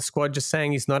dropped out of the squad, just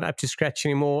saying he's not up to scratch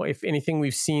anymore. If anything,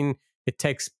 we've seen it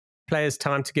takes players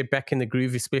time to get back in the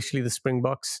groove, especially the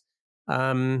Springboks.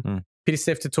 Mm. Peter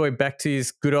Steph to Toy back to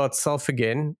his good old self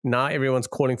again. Now everyone's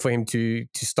calling for him to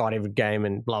start every game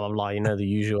and blah, blah, blah, the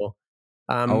usual.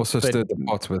 I also But stirred the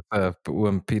pot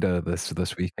with Peter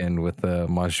this weekend with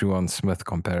my Juan Smith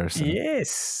comparison. yes,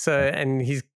 so and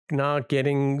he's now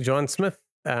getting John Smith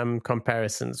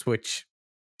comparisons, which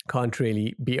can't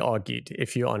really be argued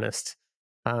if you're honest.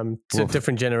 So Well,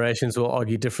 different generations will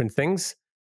argue different things,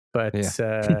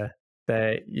 yeah.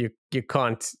 but you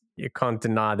can't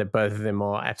deny that both of them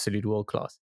are absolute world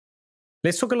class.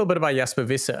 Let's talk a little bit about Jasper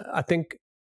Visser. I think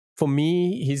for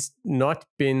me, he's not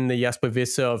been the Jasper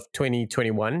Visser of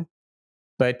 2021,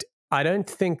 but I don't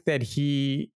think that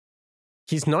he's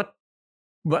not.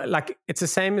 But like it's the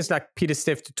same as like Peter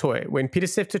Steph Toy. When Peter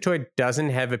Steph Toy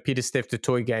doesn't have a Peter Steph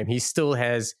Toy game, he still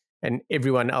has an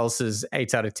everyone else's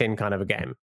 8 out of 10 kind of a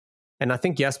game. And I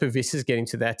think Jasper Viss is getting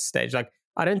to that stage. Like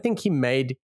I don't think he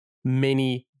made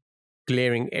many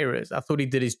glaring errors. I thought he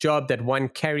did his job. That one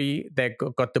carry that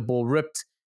got the ball ripped.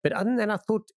 But other than that, I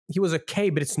thought he was okay.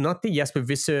 But it's not the Jasper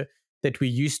Visser that we're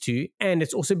used to. And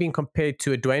it's also being compared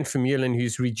to a Dwayne Vermeulen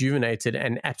who's rejuvenated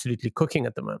and absolutely cooking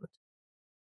at the moment.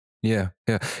 Yeah,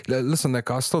 yeah. Listen, that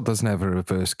guy still doesn't have a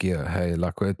reverse gear. Hey,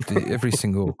 like every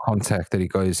single contact that he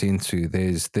goes into,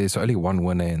 there's only one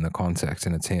winner in the contact,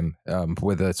 and it's him.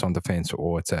 Whether it's on defense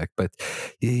or attack, but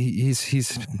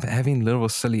he's having little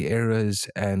silly errors,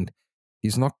 and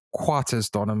he's not quite as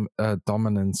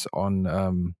dominant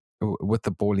on with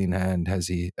the ball in hand as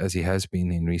he has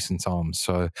been in recent times.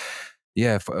 So.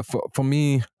 Yeah, for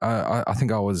me, I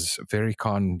think I was very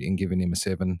kind in giving him a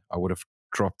 7. I would have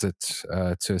dropped it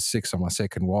to a 6 on my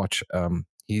second watch.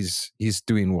 He's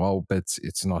doing well, but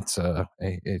it's not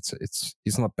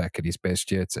he's not back at his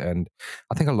best yet, and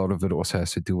I think a lot of it also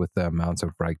has to do with the amount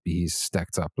of rugby he's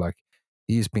stacked up. Like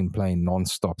he's been playing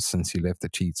non-stop since he left the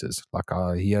Cheetahs.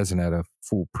 Like he hasn't had a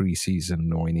full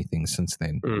preseason or anything since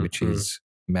then, which is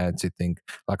mad to think.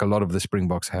 Like a lot of the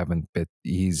Springboks haven't, but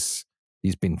he's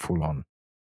been full on.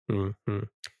 Mm-hmm.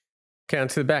 Okay, on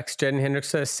to the backs. Jaden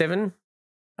Hendrickson, 7.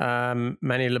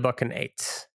 Manny Lebok, an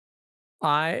 8.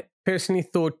 I personally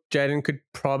thought Jaden could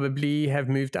probably have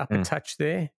moved up a touch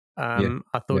there. Yeah.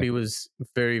 I thought he was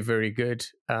very, very good,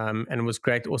 and it was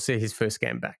great. Also, his first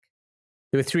game back.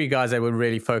 There were 3 guys I would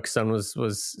really focus on was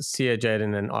Sia,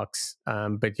 Jaden, and Ox.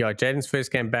 But yeah, Jaden's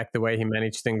first game back, the way he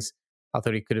managed things, I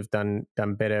thought he could have done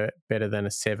better than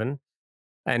a 7.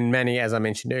 And Manny, as I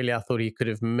mentioned earlier, I thought he could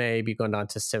have maybe gone down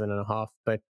to 7.5,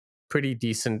 but pretty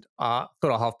decent. I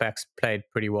thought our halfbacks played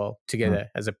pretty well together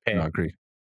as a pair. I agree.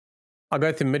 I'll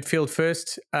go through midfield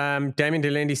first. Damien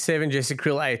Delendi, 7, Jesse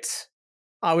Kriel, 8.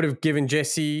 I would have given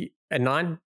Jesse a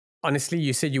 9. Honestly,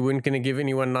 you said you weren't going to give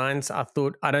anyone 9s.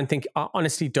 I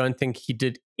honestly don't think he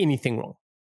did anything wrong.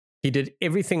 He did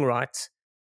everything right.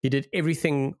 He did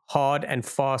everything hard and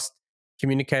fast,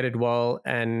 communicated well,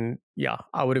 and yeah,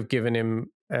 I would have given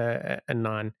him a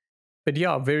 9. But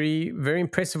yeah, very, very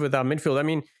impressive with our midfield. I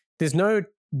mean, there's no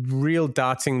real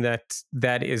doubting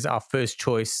that is our first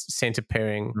choice center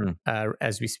pairing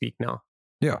as we speak now.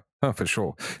 Yeah, for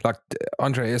sure. Like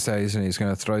Andre Esse, isn't he? He's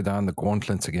going to throw down the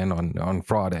gauntlet again on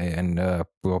Friday, and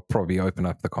we'll probably open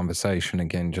up the conversation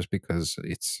again just because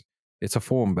it's a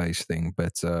form based thing.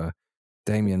 But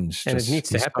Damien's And just it needs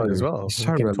to happen as well. He's We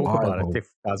so can talk about it reliable. if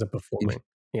guys are performing.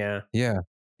 Yeah.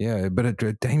 Yeah.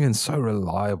 But Damien's so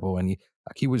reliable, and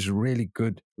he was really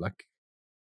good. Like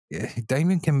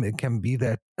Damien can be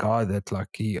that guy that like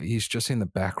he's just in the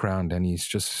background and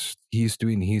he's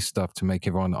doing his stuff to make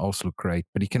everyone else look great.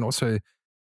 But he can also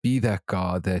be that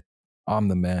guy that I'm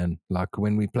the man. Like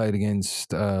when we played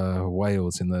against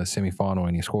Wales in the semi-final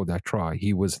and he scored that try,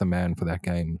 he was the man for that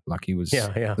game. Like he was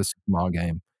Yeah. this my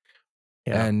game.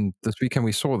 Yeah. And this weekend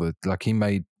we saw that like he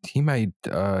made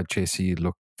Jesse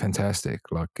look fantastic.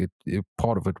 Like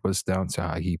part of it was down to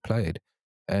how he played.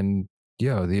 And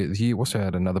yeah, he also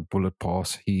had another bullet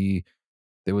pass.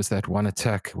 There was that one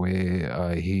attack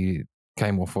where he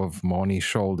came off of Marnie's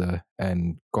shoulder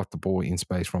and got the ball in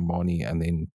space from Marnie, and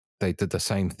then they did the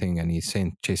same thing, and he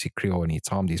sent Jesse Kriel and he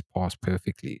timed his pass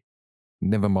perfectly.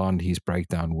 Never mind his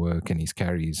breakdown work and his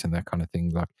carries and that kind of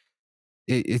thing. Like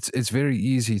it's very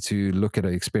easy to look at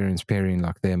an experienced pairing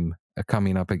like them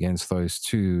coming up against those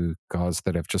two guys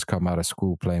that have just come out of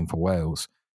school playing for Wales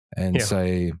and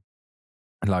say,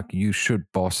 like, you should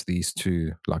boss these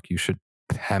two, like you should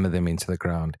hammer them into the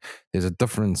ground. There's a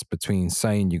difference between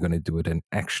saying you're going to do it and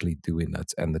actually doing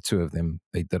it, and the two of them,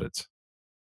 they did it.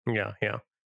 Good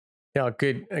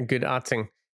outing.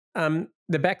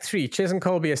 The back three, Ches and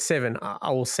Colby a 7.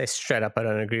 I will say straight up, I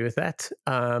don't agree with that.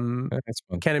 That's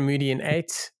fun. Canan Moodie an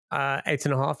 8,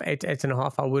 8.5,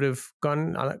 8.5. I would have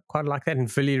gone, I quite like that.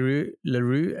 And Billy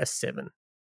LaRue a 7.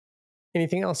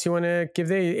 Anything else you want to give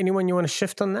there? Anyone you want to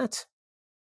shift on that?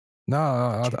 No,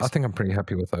 I think I'm pretty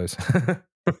happy with those.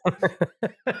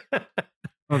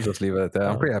 I'll just leave it at that.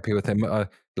 I'm pretty happy with him.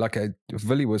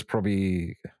 Willie was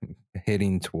probably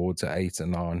heading towards an 8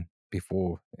 and 9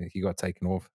 before he got taken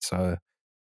off. So,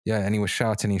 yeah, and he was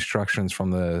shouting instructions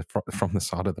from the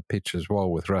side of the pitch as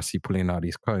well, with Rusty pulling out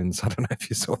his cones. I don't know if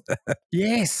you saw that.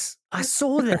 Yes, I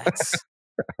saw that.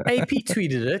 AP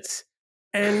tweeted it,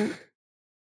 and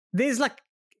there's like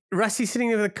Rusty sitting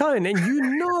there with a cone, and you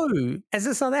know, as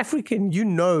a South African, you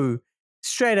know,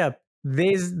 straight up,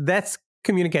 that's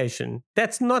communication.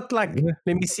 That's not like,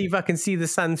 let me see if I can see the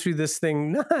sun through this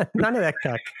thing. No, none of that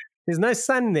cuck. There's no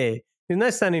sun there. There's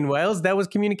no sun in Wales. That was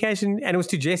communication, and it was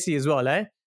to Jesse as well, eh?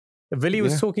 Willie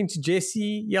was talking to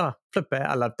Jesse. Yeah, flip it.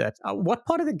 I love that. What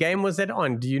part of the game was that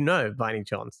on? Do you know, by any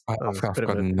chance? I've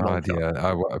got no idea.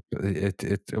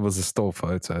 It was a still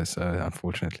photo, so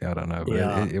unfortunately, I don't know.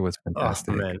 But it was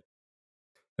fantastic. Oh, man.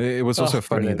 It was also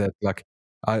funny that, like,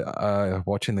 I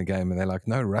watching the game and they're like,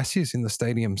 no, Rusty's in the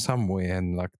stadium somewhere,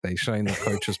 and like they showing the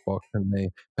coach's box and they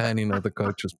panning on the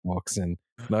coach's box, and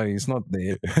no, he's not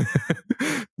there.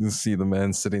 You see the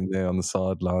man sitting there on the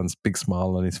sidelines, big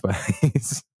smile on his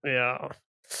face. Yeah.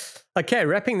 Okay,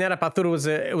 wrapping that up, I thought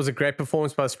it was a great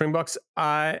performance by the Springboks.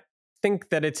 I think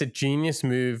that it's a genius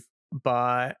move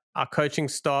by our coaching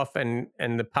staff and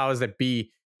the powers that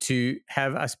be to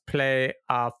have us play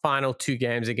our final 2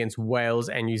 games against Wales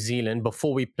and New Zealand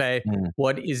before we play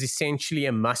what is essentially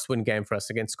a must-win game for us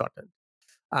against Scotland.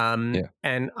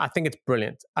 And I think it's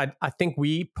brilliant. I think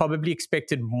we probably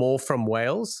expected more from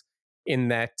Wales in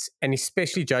that, and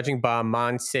especially judging by our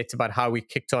mindset about how we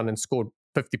kicked on and scored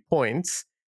 50 points,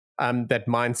 that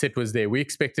mindset was there. We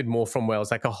expected more from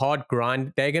Wales, like a hard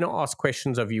grind. They're going to ask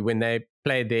questions of you when they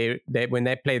play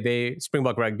their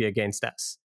Springbok rugby against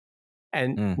us.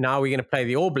 And now we're going to play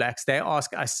the All Blacks. They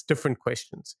ask us different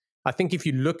questions. I think if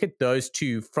you look at those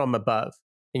two from above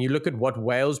and you look at what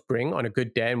Wales bring on a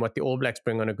good day and what the All Blacks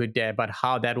bring on a good day, about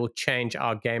how that will change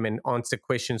our game and answer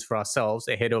questions for ourselves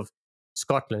ahead of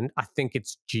Scotland, I think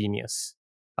it's genius.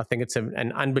 I think it's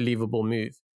an unbelievable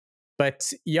move.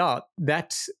 But yeah,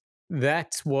 that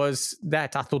was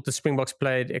that. I thought the Springboks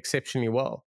played exceptionally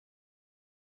well.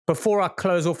 Before I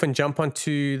close off and jump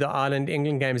onto the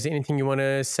Ireland-England game, is there anything you want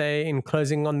to say in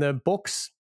closing on the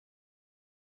books?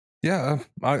 Yeah,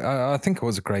 I think it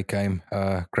was a great game,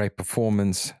 great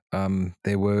performance.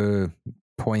 There were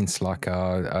points like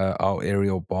our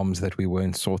aerial bombs that we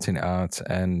weren't sorting out,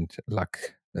 and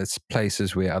like it's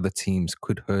places where other teams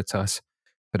could hurt us.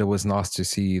 But it was nice to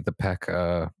see the pack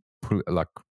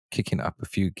kicking up a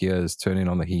few gears, turning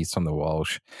on the heat on the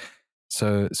Welsh.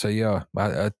 So yeah,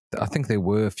 I think there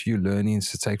were a few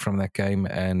learnings to take from that game,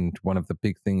 and one of the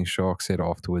big things Shark said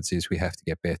afterwards is we have to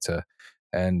get better,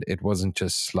 and it wasn't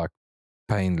just like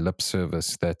paying lip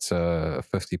service that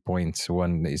 50 points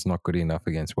one is not good enough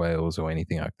against Wales or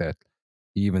anything like that.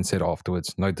 He even said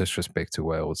afterwards, no disrespect to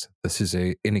Wales, this is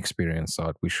a inexperienced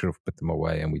side. We should have put them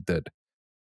away, and we did.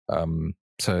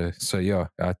 So yeah,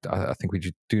 I think we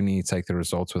do need to take the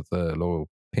results with a little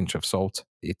pinch of salt.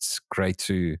 It's great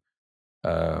to.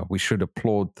 We should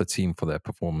applaud the team for their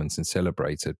performance and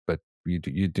celebrate it, but you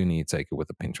do need to take it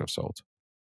with a pinch of salt.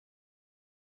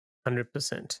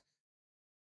 100%.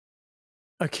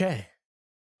 Okay,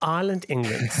 Ireland,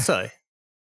 England. So,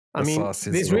 I mean,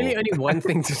 there's really only one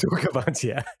thing to talk about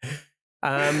here.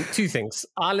 2 things.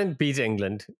 Ireland beat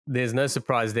England. There's no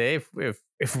surprise there,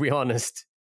 if we're honest.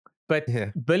 But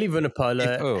Billy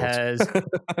Vunipola has.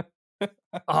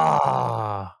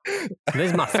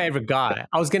 This is my favorite guy.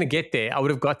 I was going to get there. I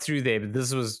would have got through there, but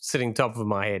this was sitting top of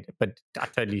my head. But I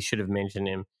totally should have mentioned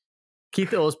him.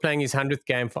 Keith Earls playing his 100th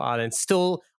game for Ireland.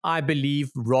 Still, I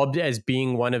believe, robbed as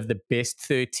being one of the best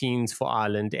 13s for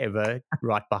Ireland ever,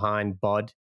 right behind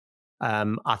Bod.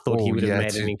 I thought he would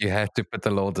have made you had to put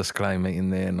the little disclaimer in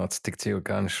there and not stick to your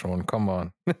guns, Shaun. Come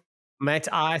on. Mate,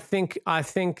 I think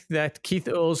that Keith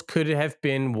Earls could have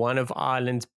been one of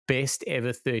Ireland's best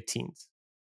ever 13s.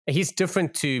 He's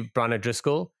different to Brian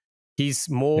O'Driscoll. He's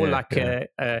more Yeah, like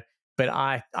yeah. but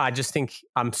I just think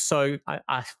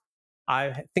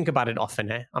I think about it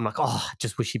often. I'm like, oh, I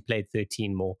just wish he played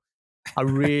 13 more. I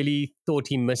really thought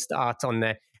he missed out on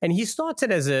that. And he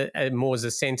started as more as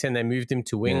a center, and they moved him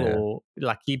to wing, Yeah. or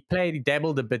like he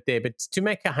dabbled a bit there. But to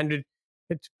make 100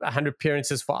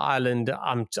 appearances for Ireland,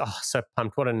 I'm so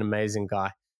pumped. What an amazing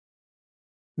guy.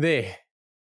 There,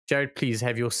 Jared, please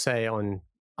have your say on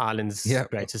Ireland's Yeah.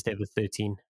 greatest ever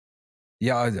 13.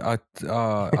 Yeah, I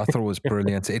thought it was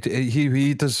brilliant.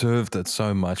 He deserved it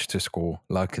so much to score.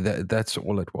 Like that's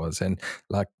all it was. And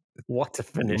like What a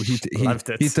finish. Loved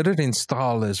he it. did it in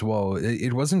style as well.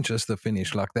 It wasn't just the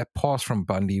finish. Like that pass from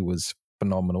Bundy was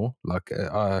phenomenal. Like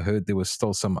I heard there was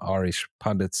still some Irish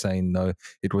pundits saying no,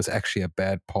 it was actually a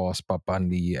bad pass by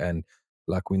Bundy, and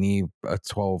like we need a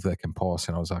 12 that can pass.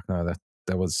 And I was like, no,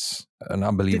 that was an Did they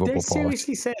unbelievable pass.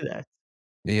 seriously say that?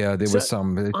 Yeah, there was So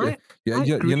some. I Yeah, I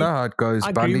you know agree. how it goes. I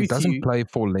agree Bundy with doesn't you. play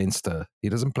for Leinster. He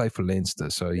doesn't play for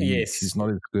Leinster, so he's Yes. not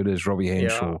as good as Robbie Yeah.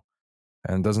 Henshaw,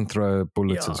 and doesn't throw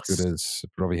bullets as good Yes. as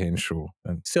Robbie Henshaw.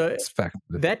 And So it's fact.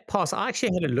 that pass, I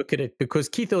actually had a look at it because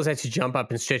Keith Earls had to jump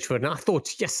up and stretch for it. And I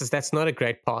thought, yes, that's not a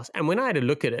great pass. And when I had a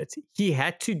look at it, he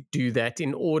had to do that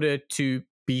in order to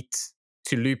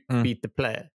loop Mm, beat the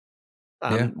player,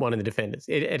 yeah, one of the defenders.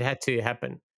 It had to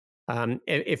happen.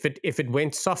 If it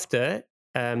went softer,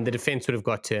 the defense would have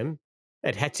got to him.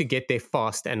 It had to get there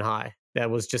fast and high. That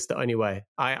was just the only way.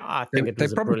 I think it they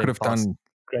was a probably could brilliant have pass. done.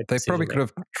 Great They decision probably could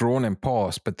making. have drawn and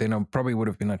passed, but then it probably would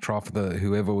have been a try for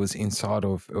whoever was inside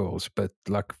of Earls. But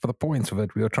like for the points of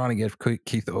it, we were trying to get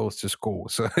Keith Earls to score,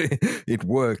 so it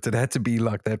worked. It had to be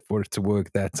like that for it to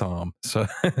work that time. So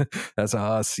that's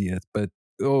how I see it. But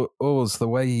Earls, the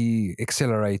way he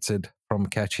accelerated from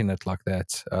catching it like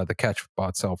that, the catch by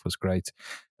itself was great,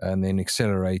 and then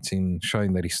accelerating,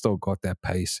 showing that he still got that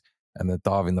pace, and the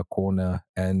dive in the corner,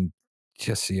 and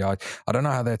just see, I don't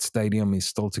know how that stadium is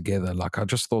still together. Like, I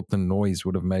just thought the noise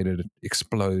would have made it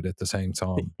explode at the same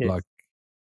time. Yes. Like,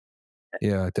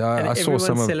 yeah, And I saw everyone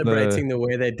some of the, celebrating the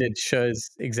way they did shows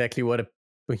exactly what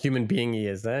a human being he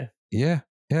is, eh? yeah,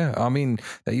 yeah. I mean,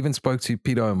 they even spoke to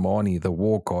Peter O'Mahony, the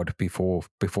war god, before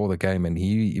the game, and he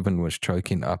even was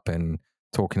choking up and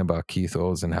talking about Keith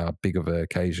Earls and how big of an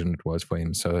occasion it was for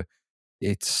him. So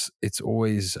it's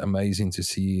always amazing to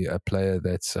see a player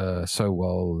that's so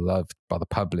well loved by the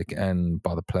public and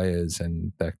by the players,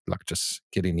 and that like just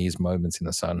getting his moments in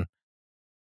the sun.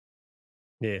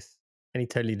 Yes. And he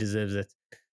totally deserves it.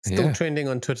 Still Yeah, trending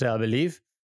on Twitter, I believe.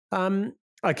 Um,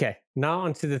 okay, now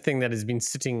onto the thing that has been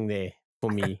sitting there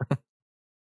for me.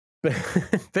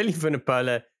 Billy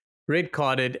Vunipola, red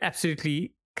carded,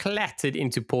 absolutely clattered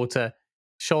into Porter.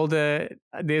 Shoulder,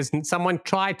 there's someone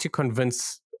tried to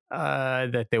convince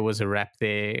that there was a wrap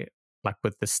there, like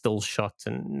with the still shot,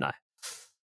 and no.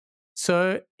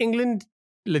 So England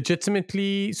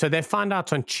legitimately, so they find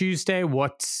out on Tuesday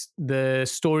what the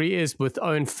story is with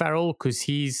Owen Farrell, because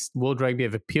he's World Rugby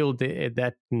have appealed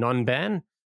that non-ban,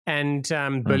 and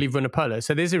mm, Billy Vunipola.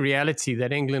 So there's a reality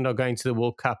that England are going to the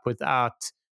World Cup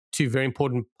without two very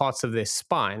important parts of their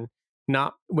spine.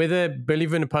 Now, whether Billy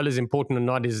Vunipola is important or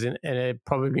not is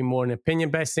probably more an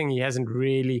opinion-based thing. He hasn't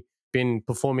really been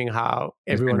performing how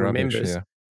he's been everyone rubbish. remembers. Yeah,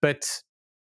 But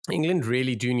England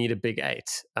really do need a big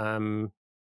eight,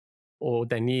 or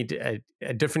they need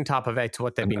a different type of eight to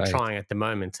what they've an been eight. trying at the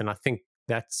moment. And I think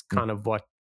that's Mm. kind of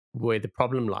where the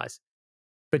problem lies.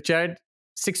 But Jared,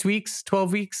 6 weeks,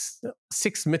 12 weeks,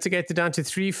 six mitigated down to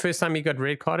three. First time he got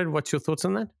red carded. What's your thoughts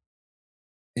on that?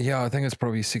 Yeah, I think it's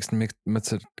probably six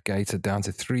mitigated down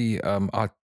to three. I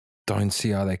don't see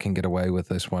how they can get away with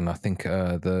this one. I think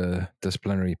the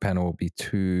disciplinary panel will be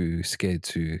too scared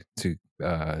to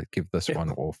give this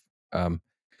one off. Um,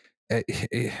 eh,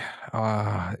 eh,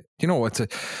 you know what?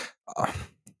 Uh,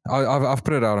 I've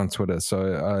put it out on Twitter,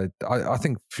 so I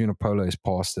think Funapolo is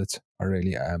past it. I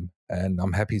really am, and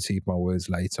I'm happy to eat my words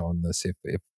later on this if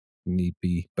need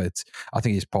be. But I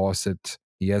think he's past it.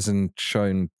 He hasn't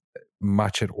shown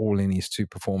much at all in his two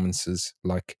performances.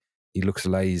 Like he looks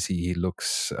lazy. He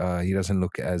doesn't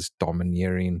look as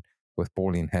domineering with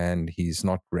ball in hand. He's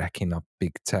not racking up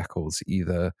big tackles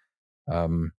either.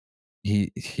 Um,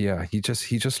 he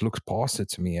just looks past it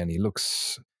to me, and he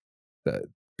looks. Uh,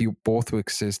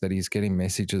 Borthwick says that he's getting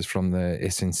messages from the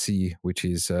SNC, which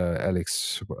is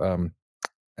Alex.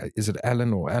 Is it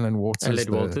Alan or Alan Waters? Aled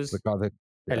The Walters. guy that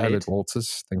Aled Aled.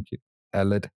 Walters. Thank you,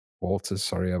 Aled. Walters.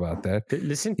 Sorry about that.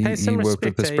 Listen, pay He some worked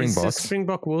with respect. the He's a Springboks.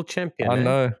 Springbok world champion. I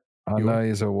know. I You know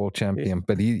he's a world champion,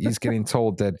 but he's getting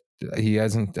told that he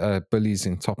hasn't. Billy's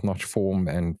in top-notch form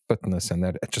and fitness, and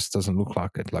that it just doesn't look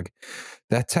like it. Like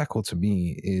that tackle to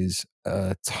me is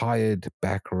a tired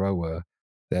back rower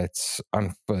that's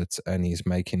unfit, and he's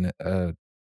making a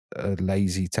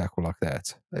lazy tackle like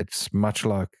that. It's much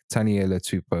like Taniela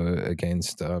Tupou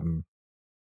against it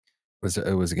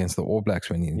was against the All Blacks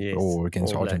Yes, or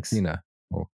against All Blacks. Argentina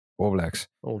or All Blacks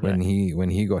All when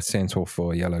Blacks. he got sent off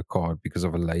for a yellow card because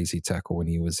of a lazy tackle when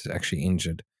he was actually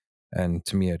injured. And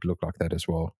to me, it looked like that as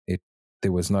well.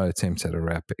 There was no attempt at a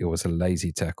wrap. It was a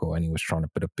lazy tackle, and he was trying to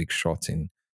put a big shot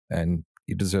in, and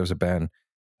he deserves a ban.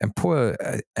 And poor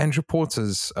Andrew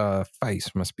Porter's face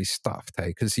must be stuffed, hey,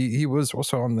 because he was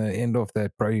also on the end of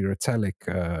that Brady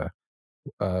Retallick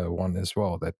one as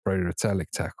well, that Brady Retallick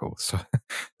tackle. So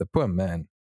the poor man.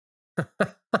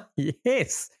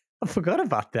 Yes, I forgot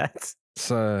about that.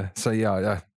 So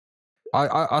yeah.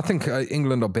 I think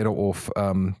England are better off.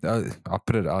 I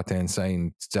put it out there and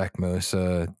saying Zach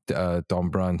Mercer, Don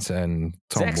Brunt, and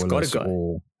Tom Zach's gotta Willis go.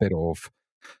 all better off.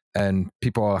 And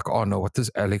people are like, oh no, what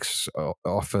does Alex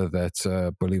offer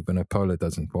that Billy Vunipola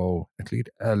doesn't? Well, at least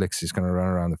Alex is going to run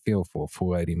around the field for a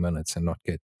full 80 minutes and not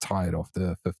get tired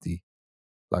after 50.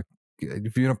 Like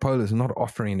Vunipola is not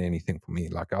offering anything for me.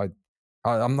 Like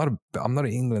I'm not an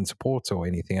England supporter or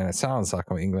anything, and it sounds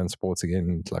like I'm England supporter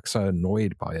again, like so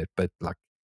annoyed by it. But like,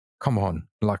 come on,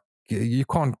 like you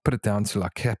can't put it down to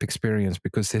like cap experience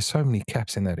because there's so many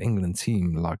caps in that England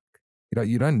team. Like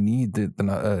you don't need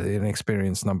an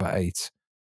experienced number 8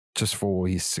 just for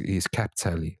his cap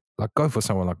tally. Like go for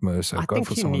someone like Mercer, go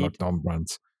for someone like Don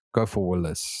Brunt, go for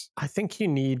Willis. I think you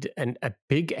need a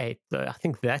big 8 though. I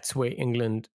think that's where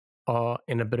England are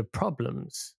in a bit of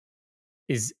problems.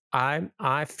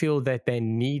 I feel that they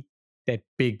need that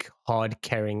big hard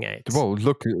carrying 8. Well,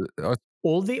 look,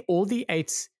 all the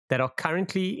 8s that are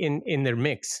currently in their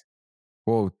mix.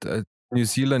 Well, New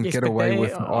Zealand Yes, get but away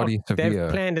with Ardie they've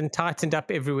Severe. planned and tightened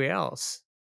up everywhere else.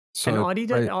 So and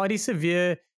Ardie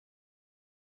Severe.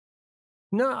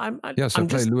 No, I'm play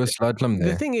just Lewis Ludlam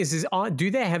there. The thing is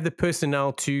do they have the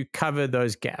personnel to cover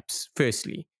those gaps?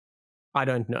 Firstly, I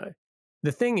don't know.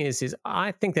 The thing is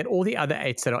I think that all the other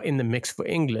 8s that are in the mix for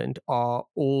England are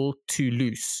all too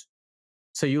loose.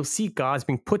 So you'll see guys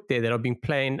being put there that are being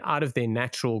playing out of their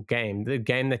natural game, the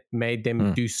game that made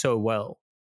them do so well.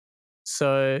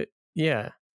 So yeah,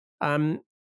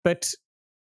 but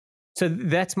so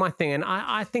that's my thing, and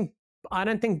I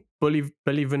don't think Billy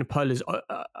Vunipola is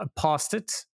past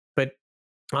it, but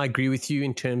I agree with you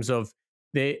in terms of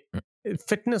their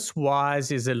fitness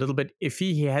wise is a little bit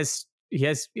iffy. He has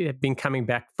been coming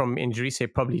back from injury, so he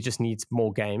probably just needs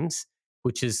more games,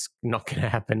 which is not going to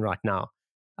happen right now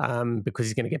because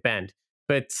he's going to get banned.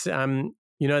 But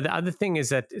the other thing is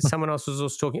that someone else was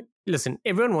also talking. Listen,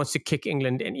 everyone wants to kick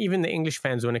England, and even the English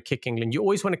fans want to kick England. You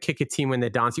always want to kick a team when they're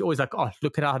down. You're always like, oh,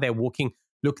 look at how they're walking.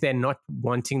 Look, they're not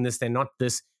wanting this. They're not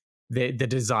this. The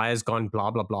desire's gone, blah,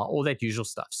 blah, blah, all that usual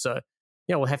stuff. So,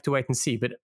 yeah, we'll have to wait and see.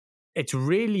 But it's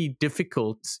really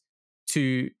difficult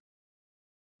to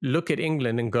look at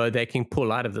England and go, they can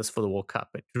pull out of this for the World Cup.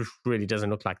 It really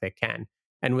doesn't look like they can.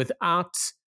 And without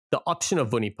the option of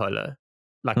Vunipola,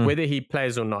 like whether he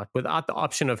plays or not, without the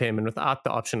option of him and without the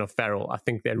option of Farrell, I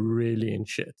think they're really in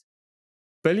shit.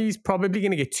 Billy's probably going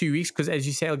to get 2 weeks because, as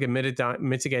you say, he'll get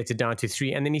mitigated down to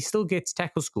 3, and then he still gets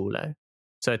tackle school,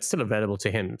 so it's still available to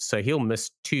him. So he'll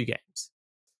miss 2 games.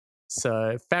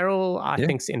 So Farrell, I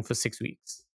think, is in for 6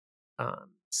 weeks.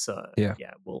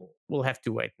 We'll have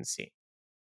to wait and see.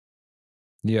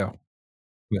 Yeah.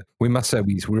 We must say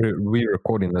we're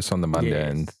recording this on the Monday,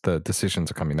 and the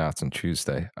decisions are coming out on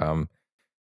Tuesday. The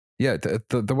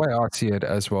way I see it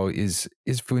as well is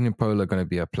Vunipola going to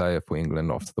be a player for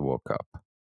England after the World Cup?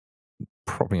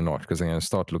 Probably not, because they're going to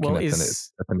start looking at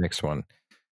the next one.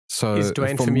 So is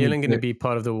Dwayne Vermeulen going to be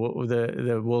part of the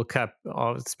World Cup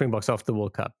or Springboks after the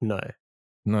World Cup? No.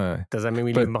 Does that mean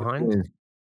we leave him behind?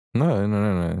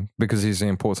 No, because he's an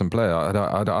important player.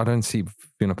 I don't see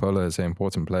Vunipola as an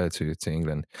important player to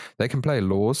England. They can play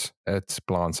Laws at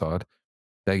blindside.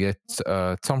 They get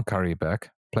Tom Curry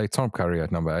back, play Tom Curry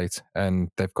at number 8, and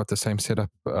they've got the same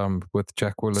setup with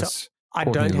Jack Willis, I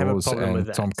don't have a problem with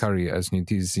that. Tom Curry, as New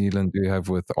Zealand do have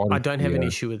with Ardie. I don't have an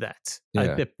issue with that.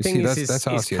 Yeah. The thing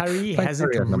is Curry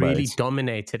hasn't really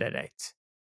dominated at 8.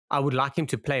 I would like him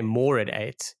to play more at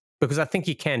 8 because I think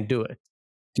he can do it.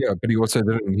 Yeah, but he also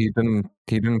didn't.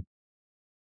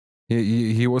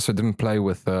 He also didn't play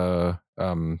with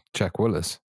Jack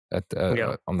Willis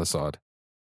on the side.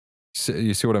 So,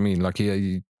 you see what I mean? Like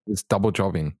he was double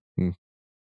jobbing.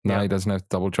 Now Yeah. he doesn't have the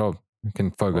double job. He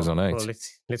can focus on 8. Well,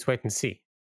 let's wait and see.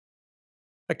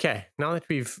 Okay, now that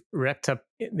we've wrapped up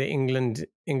the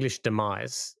English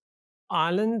demise,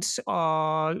 Ireland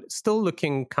are still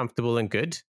looking comfortable and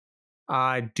good.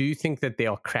 I do think that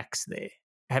there are cracks there.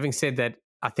 Having said that,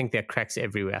 I think there are cracks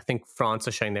everywhere. I think France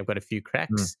are showing they've got a few Mm.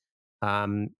 cracks.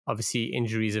 Obviously,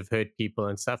 injuries have hurt people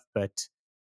and stuff, but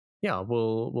yeah,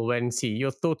 we'll wait and see.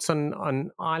 Your thoughts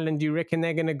on Ireland? Do you reckon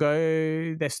they're going to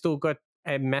go? They've still got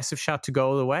a massive shot to go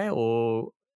all the way, or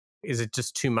is it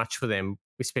just too much for them,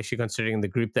 especially considering the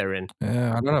group they're in?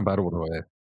 Yeah, I don't know about all the way.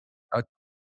 I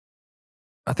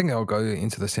I think they'll go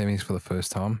into the semis for the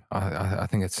first time. I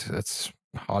think it's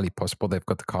highly possible. They've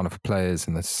got the kind of players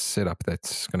and the setup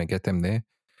that's going to get them there.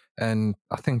 And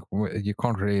I think you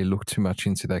can't really look too much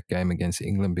into that game against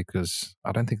England because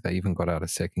I don't think they even got out of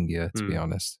second gear, to be Hmm.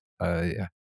 honest. Yeah,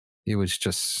 it was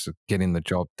just getting the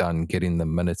job done, getting the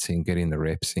minutes in, getting the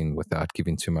reps in without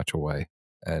giving too much away.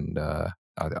 And I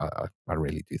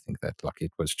really do think that like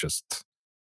it was just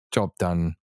job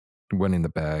done, win in the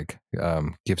bag,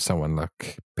 give someone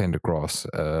like Pendergrass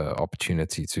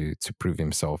opportunity to prove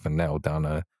himself and nail down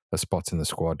a spot in the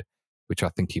squad, which I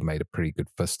think he made a pretty good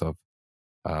fist of.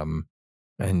 Um,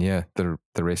 and yeah, the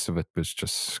rest of it was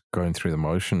just going through the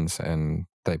motions, and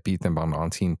they beat them by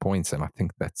 19 points. And I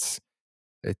think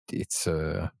it's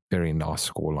a very nice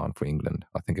scoreline for England.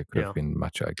 I think it could Yeah. have been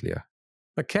much uglier.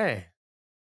 Okay.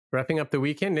 Wrapping up the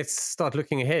weekend, let's start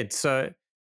looking ahead. So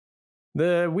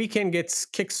the weekend gets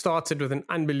kick-started with an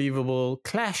unbelievable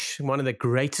clash, one of the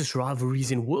greatest rivalries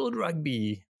in world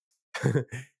rugby.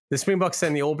 The Springboks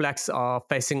and the All Blacks are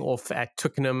facing off at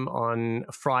Twickenham on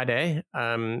Friday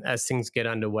as things get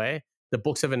underway. The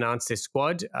Books have announced their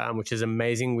squad, which is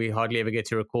amazing. We hardly ever get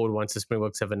to record once the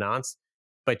Springboks have announced.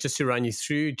 But just to run you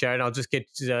through, Jared, I'll just get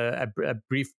a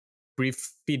brief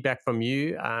feedback from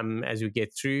you as we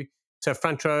get through. So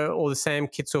front row, all the same.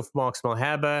 Kitshoff, Marks,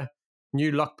 Malherbe.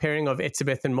 New lock pairing of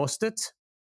Etzebeth and Mostert.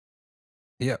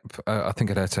 Yep, I think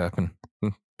it had to happen.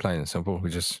 Plain and simple.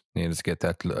 We just needed to get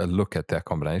a look at that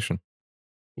combination.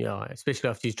 Yeah,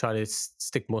 especially after you try to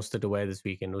stick Mostert away this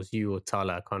weekend. It was you or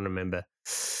Tyler, I can't remember.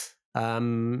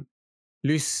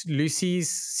 Lucy's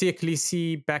Sia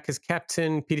Kolisi back as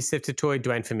captain, Peter Steptoe,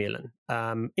 Dwayne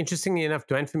Vermeulen. Interestingly enough,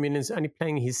 Dwayne Vermeulen's only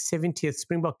playing his 70th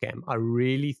Springbok game. I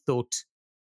really thought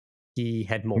he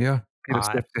had more. Yeah, Peter I,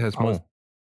 Steph has I was, more.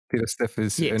 Peter Steph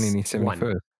is only in yes, his one.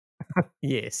 71st.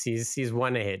 Yes, he's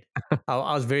one ahead. I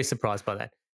was very surprised by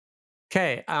that.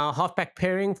 Okay, our halfback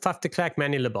pairing, Faf de Klerk,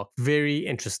 Manny Lebok. Very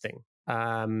interesting.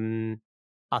 I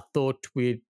thought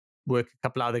we'd work a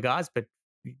couple other guys, but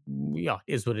yeah,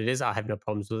 is what it is. I have no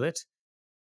problems with it.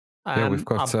 Yeah, we've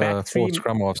got Our back 4 three,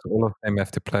 scrum halves. All of them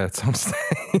have to play at some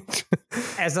stage.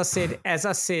 as I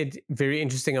said, very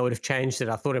interesting. I would have changed it.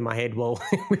 I thought in my head, well,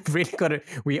 we've really got to.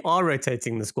 We are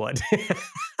rotating the squad.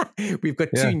 We've got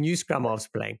Yeah. two new scrum halves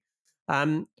playing.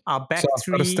 Our back So I've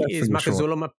got a three stat for is you, Sean.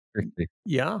 Makazoloma. Quickly.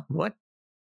 Yeah, what?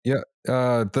 Yeah,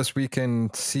 this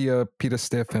weekend, Sia, Peter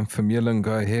Steph, and Vermeulen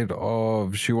go ahead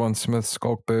of Juwan Smith,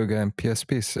 Skalkberg, and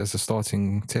PSPs as a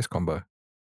starting test combo.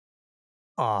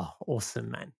 Oh,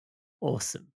 awesome, man!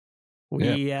 Awesome.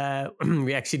 Yeah.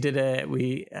 We actually did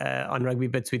on Rugby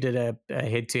Bits we did a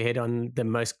head to head on the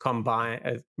most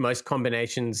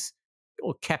combinations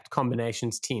or capped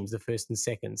combinations teams, the first and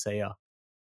second. So yeah,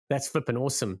 that's flipping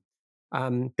awesome.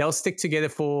 They'll stick together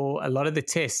for a lot of the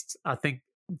tests. I think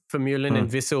Vermeulen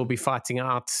and Visser will be fighting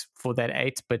out for that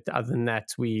 8, but other than that,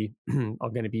 we are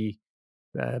going to be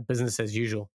business as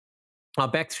usual. Our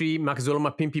back three, Makazole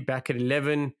Mapimpi back at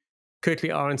 11,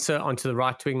 Kirkley Aronson onto the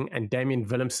right wing, and Damien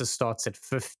Willemse starts at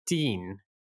 15.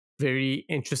 Very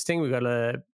interesting. We've got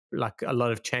a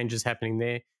lot of changes happening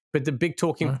there. But the big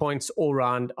talking points all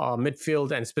round are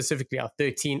midfield, and specifically our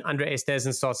 13. Andre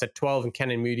Esterhazy starts at 12 and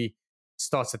Canan Moodie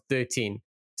starts at 13.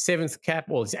 Seventh cap,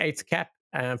 or his eighth cap,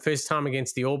 first time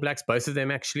against the All Blacks, both of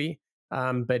them actually.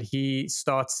 But he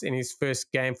starts in his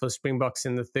first game for the Springboks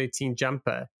in the 13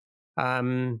 jumper.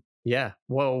 Yeah,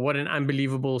 well, what an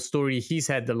unbelievable story he's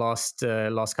had the last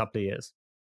couple of years.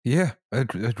 Yeah,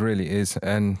 it really is.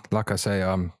 And like I say,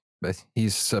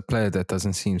 he's a player that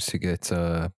doesn't seem to get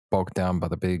bogged down by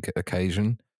the big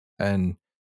occasion. And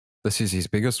this is his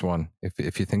biggest one,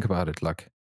 if you think about it. Like,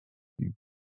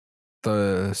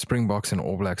 the Springboks and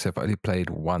All Blacks have only played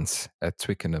once at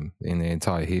Twickenham in their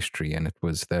entire history, and it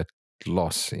was that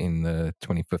loss in the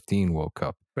 2015 World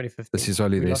Cup. 2015. This is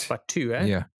only we this. lost by 2,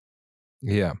 eh?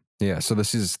 Yeah. So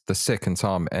this is the second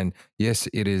time, and yes,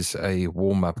 it is a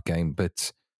warm-up game,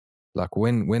 but like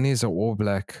when is a All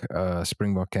Black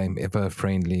Springbok game ever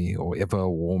friendly or ever a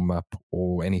warm-up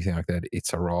or anything like that?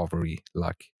 It's a rivalry.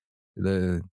 Like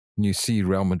you see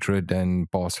Real Madrid and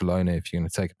Barcelona, if you're going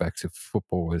to take it back to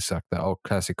football, it's like the El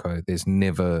Clasico. There's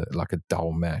never like a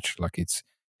dull match. Like it's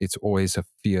always a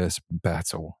fierce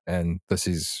battle, and this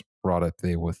is right up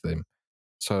there with them.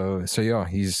 So yeah,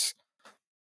 he's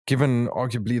given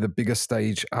arguably the biggest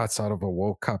stage outside of a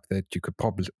World Cup that you could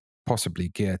possibly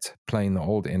get, playing the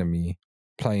old enemy,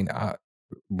 playing out,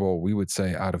 well, we would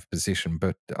say out of position,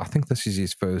 but I think this is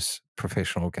his first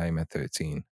professional game at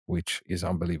 13, which is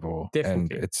unbelievable.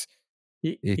 Definitely. And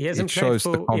He it hasn't played shows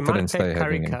the for. He might have confidence played they have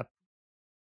Curry in him. Cup.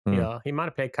 Yeah, he might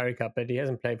have played Curry Cup, but he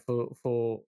hasn't played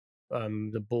for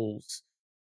the Bulls.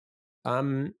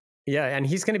 Yeah, and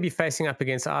he's going to be facing up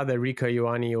against either Rico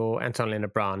Ioane or Anton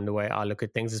Leonard-Brown. The way I look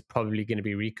at things is probably going to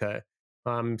be Rico.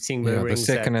 Seeing Yeah, the murmurings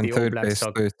second that and the All third Blacks best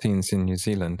are. 13s in New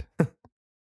Zealand.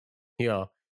 Yeah,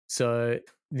 so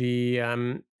the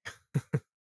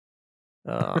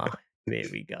there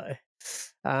we go.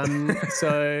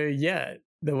 So yeah,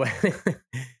 the way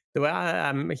the way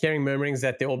I'm hearing murmurings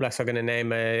that the All Blacks are going to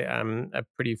name a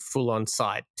pretty full-on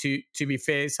side. To be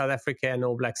fair, South Africa and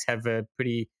All Blacks have a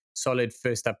pretty solid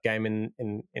first up game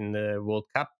in the World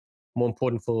Cup. More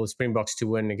important for Springboks to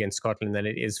win against Scotland than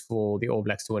it is for the All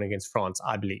Blacks to win against France,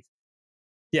 I believe.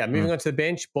 Yeah, moving on to the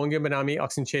bench, Bongo Banami,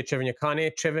 Oxenchair, Trevor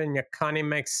Nyakane. Trevor Nyakane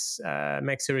makes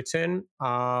a return.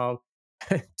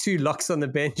 Two locks on the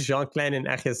bench, Jean-Claude and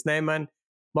Achias Neyman.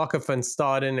 Marco van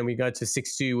Staden, and we go to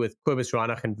 6-2 with Kobus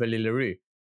Reinach and Willie Leroux.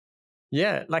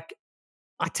 Yeah, like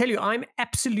I tell you, I'm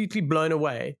absolutely blown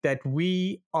away that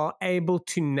we are able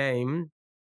to name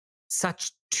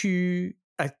such two,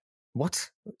 what?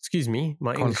 Excuse me,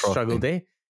 my English struggle there.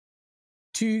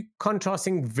 Two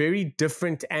contrasting, very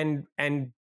different and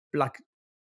like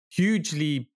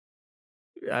hugely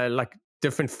like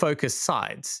different focus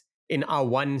sides in our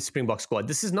one Springbok squad.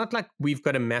 This is not like we've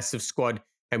got a massive squad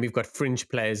and we've got fringe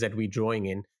players that we're drawing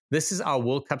in. This is our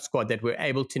World Cup squad that we're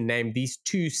able to name these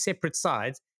two separate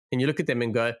sides, and you look at them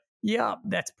and go, yeah,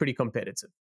 that's pretty competitive.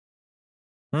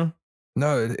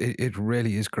 No, it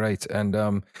really is great. And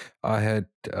I had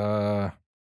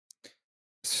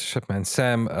Sam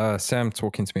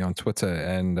talking to me on Twitter,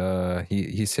 and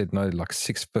he said no, like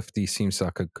 650 seems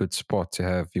like a good spot to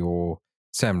have your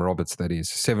Sam Roberts. That is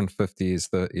 750 is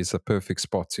the perfect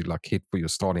spot to like hit for your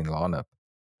starting lineup.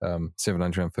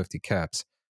 750 caps,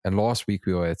 and last week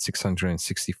we were at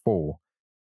 664.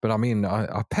 But I mean,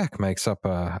 our pack makes up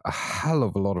a hell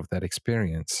of a lot of that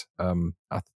experience.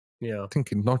 I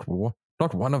think not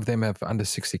one of them have under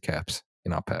 60 caps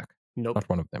in our pack. Nope. Not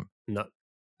one of them. No.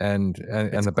 And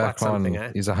the back line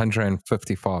is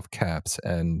 155 caps,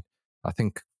 and I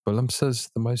think Willems is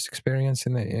the most experienced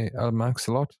amongst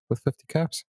a lot with 50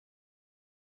 caps.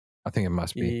 I think it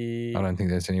must be. I don't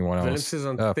think there's anyone else. Willems is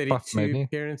on 32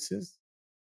 appearances.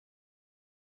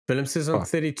 Willems is on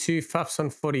 32, Faf's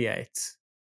on 48.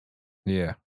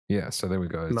 Yeah. So there we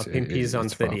go. Mapimpi is on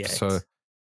 38. So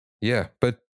yeah,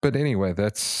 but anyway,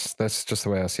 that's just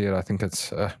the way I see it. I think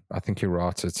I think you're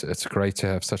right. It's great to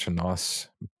have such a nice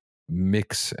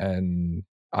mix and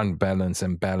unbalance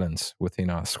and balance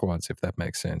within our squads, if that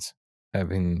makes sense.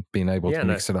 Having been able to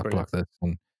mix it up like that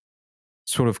and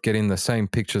sort of getting the same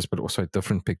pictures, but also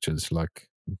different pictures. Like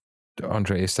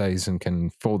Andre Esterhuizen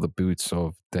can fill the boots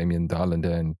of Damien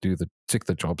Darlander and tick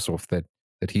the jobs off that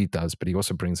he does, but he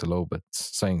also brings a little bit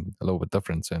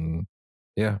different. And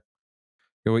yeah,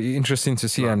 it was interesting to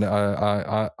see. Nice. And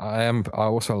I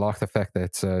also like the fact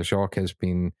that Jacques has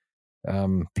been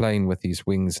playing with his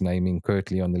wings, naming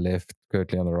Kirtley on the left,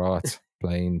 Kirtley on the right,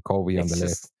 playing Colby on the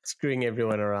left, screwing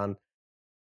everyone around.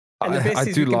 And the best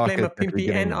is we can play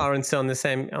Mapimpi and Arendse on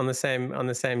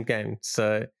the same game.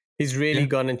 So he's really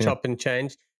gone and chop and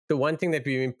change. The one thing that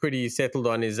we've been pretty settled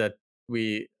on is that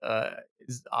we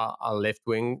is our left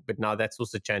wing, but now that's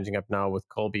also changing up now with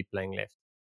Colby playing left.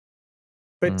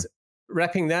 But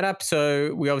wrapping that up,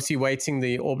 so we're obviously waiting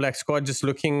the All Black squad, just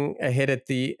looking ahead at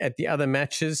the other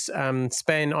matches.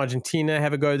 Spain, Argentina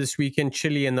have a go this weekend,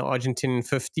 Chile and the Argentinian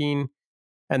 15.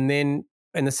 And then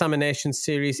in the Summer Nations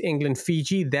Series, England,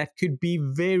 Fiji, that could be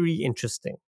very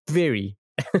interesting. Very.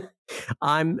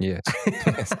 Yes.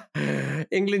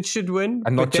 England should win.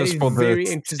 And not just for the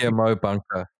TMO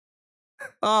bunker.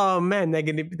 Oh man, they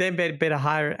better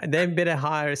hire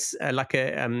like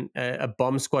a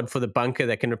bomb squad for the bunker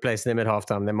that can replace them at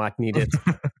halftime. They might need it.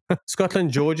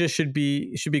 Scotland, Georgia should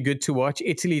be good to watch.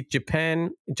 Italy, Japan.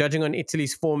 Judging on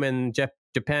Italy's form and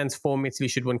Japan's form, Italy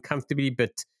should win comfortably,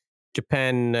 but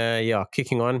Japan,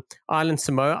 kicking on. Ireland,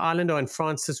 Samoa. Ireland are in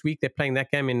France this week. They're playing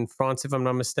that game in France, if I'm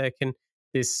not mistaken.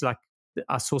 There's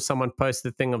I saw someone post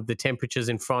the thing of the temperatures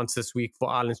in France this week for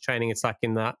Ireland's training. It's like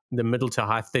in the middle to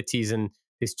high 30s, and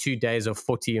there's 2 days of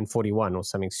 40 and 41 or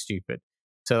something stupid.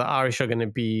 So the Irish are going to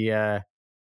be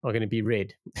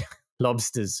red,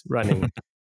 lobsters running.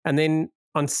 And then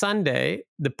on Sunday,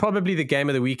 probably the game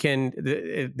of the weekend,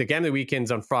 the game of the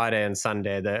weekend's on Friday and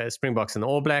Sunday, the Springboks and the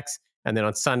All Blacks. And then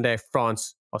on Sunday,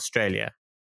 France, Australia.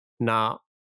 Now,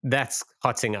 that's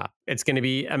hotting up. It's going to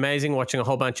be amazing watching a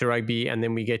whole bunch of rugby, and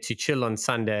then we get to chill on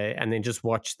Sunday and then just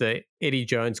watch the Eddie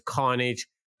Jones carnage,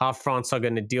 how France are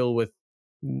going to deal with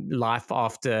life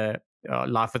after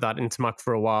life without Intermuck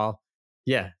for a while.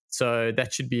 Yeah, so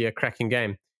that should be a cracking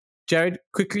game. Jared,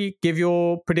 quickly give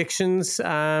your predictions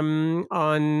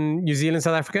on New Zealand,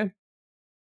 South Africa.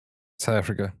 South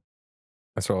Africa.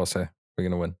 That's what I'll say. We're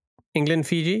going to win. England,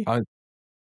 Fiji?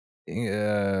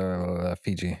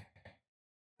 Fiji.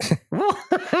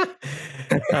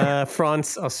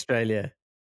 France, Australia.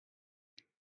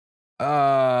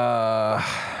 I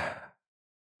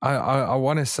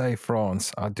want to say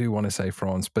France. I do want to say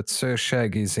France, but Sir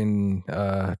Shag is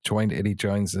joined Eddie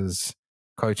Jones's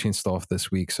coaching staff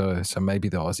this week, so maybe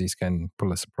the Aussies can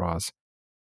pull a surprise.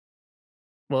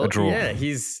 Well, a draw. Yeah,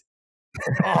 he's.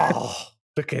 Oh,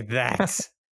 look at that!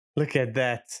 Look at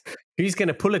that! Who's going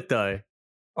to pull it though?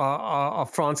 Are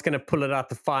France going to pull it out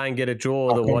the fire and get a draw,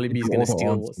 or the Wallabies going to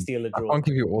steal a draw? I can't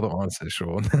give you all the answers,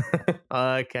 Shaun.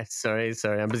 Okay, sorry.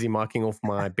 I'm busy marking off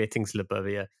my betting slip over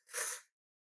here.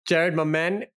 Jared, my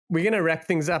man, we're going to wrap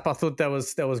things up. I thought that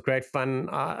was great fun.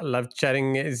 I loved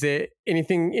chatting. Is there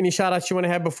any shout outs you want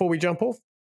to have before we jump off?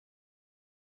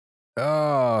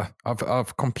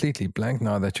 I've completely blanked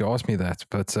now that you asked me that,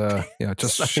 but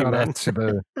just shout out to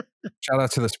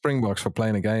the Springboks for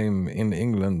playing a game in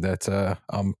England that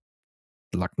I'm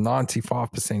like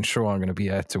 95% sure I'm going to be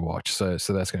at to watch. So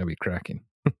that's going to be cracking.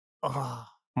 Oh,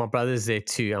 my brother's there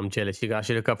too. I'm jealous. You guys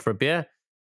should look up for a beer.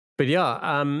 But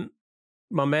yeah,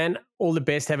 my man, all the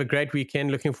best. Have a great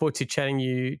weekend. Looking forward to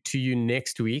chatting to you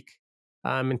next week.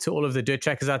 And to all of the Dirt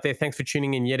Trackers out there, thanks for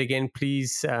tuning in yet again.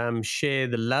 Please share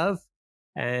the love,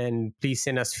 and please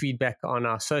send us feedback on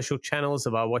our social channels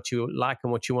about what you like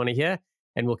and what you want to hear.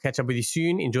 And we'll catch up with you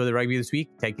soon. Enjoy the rugby this week.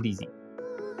 Take it easy.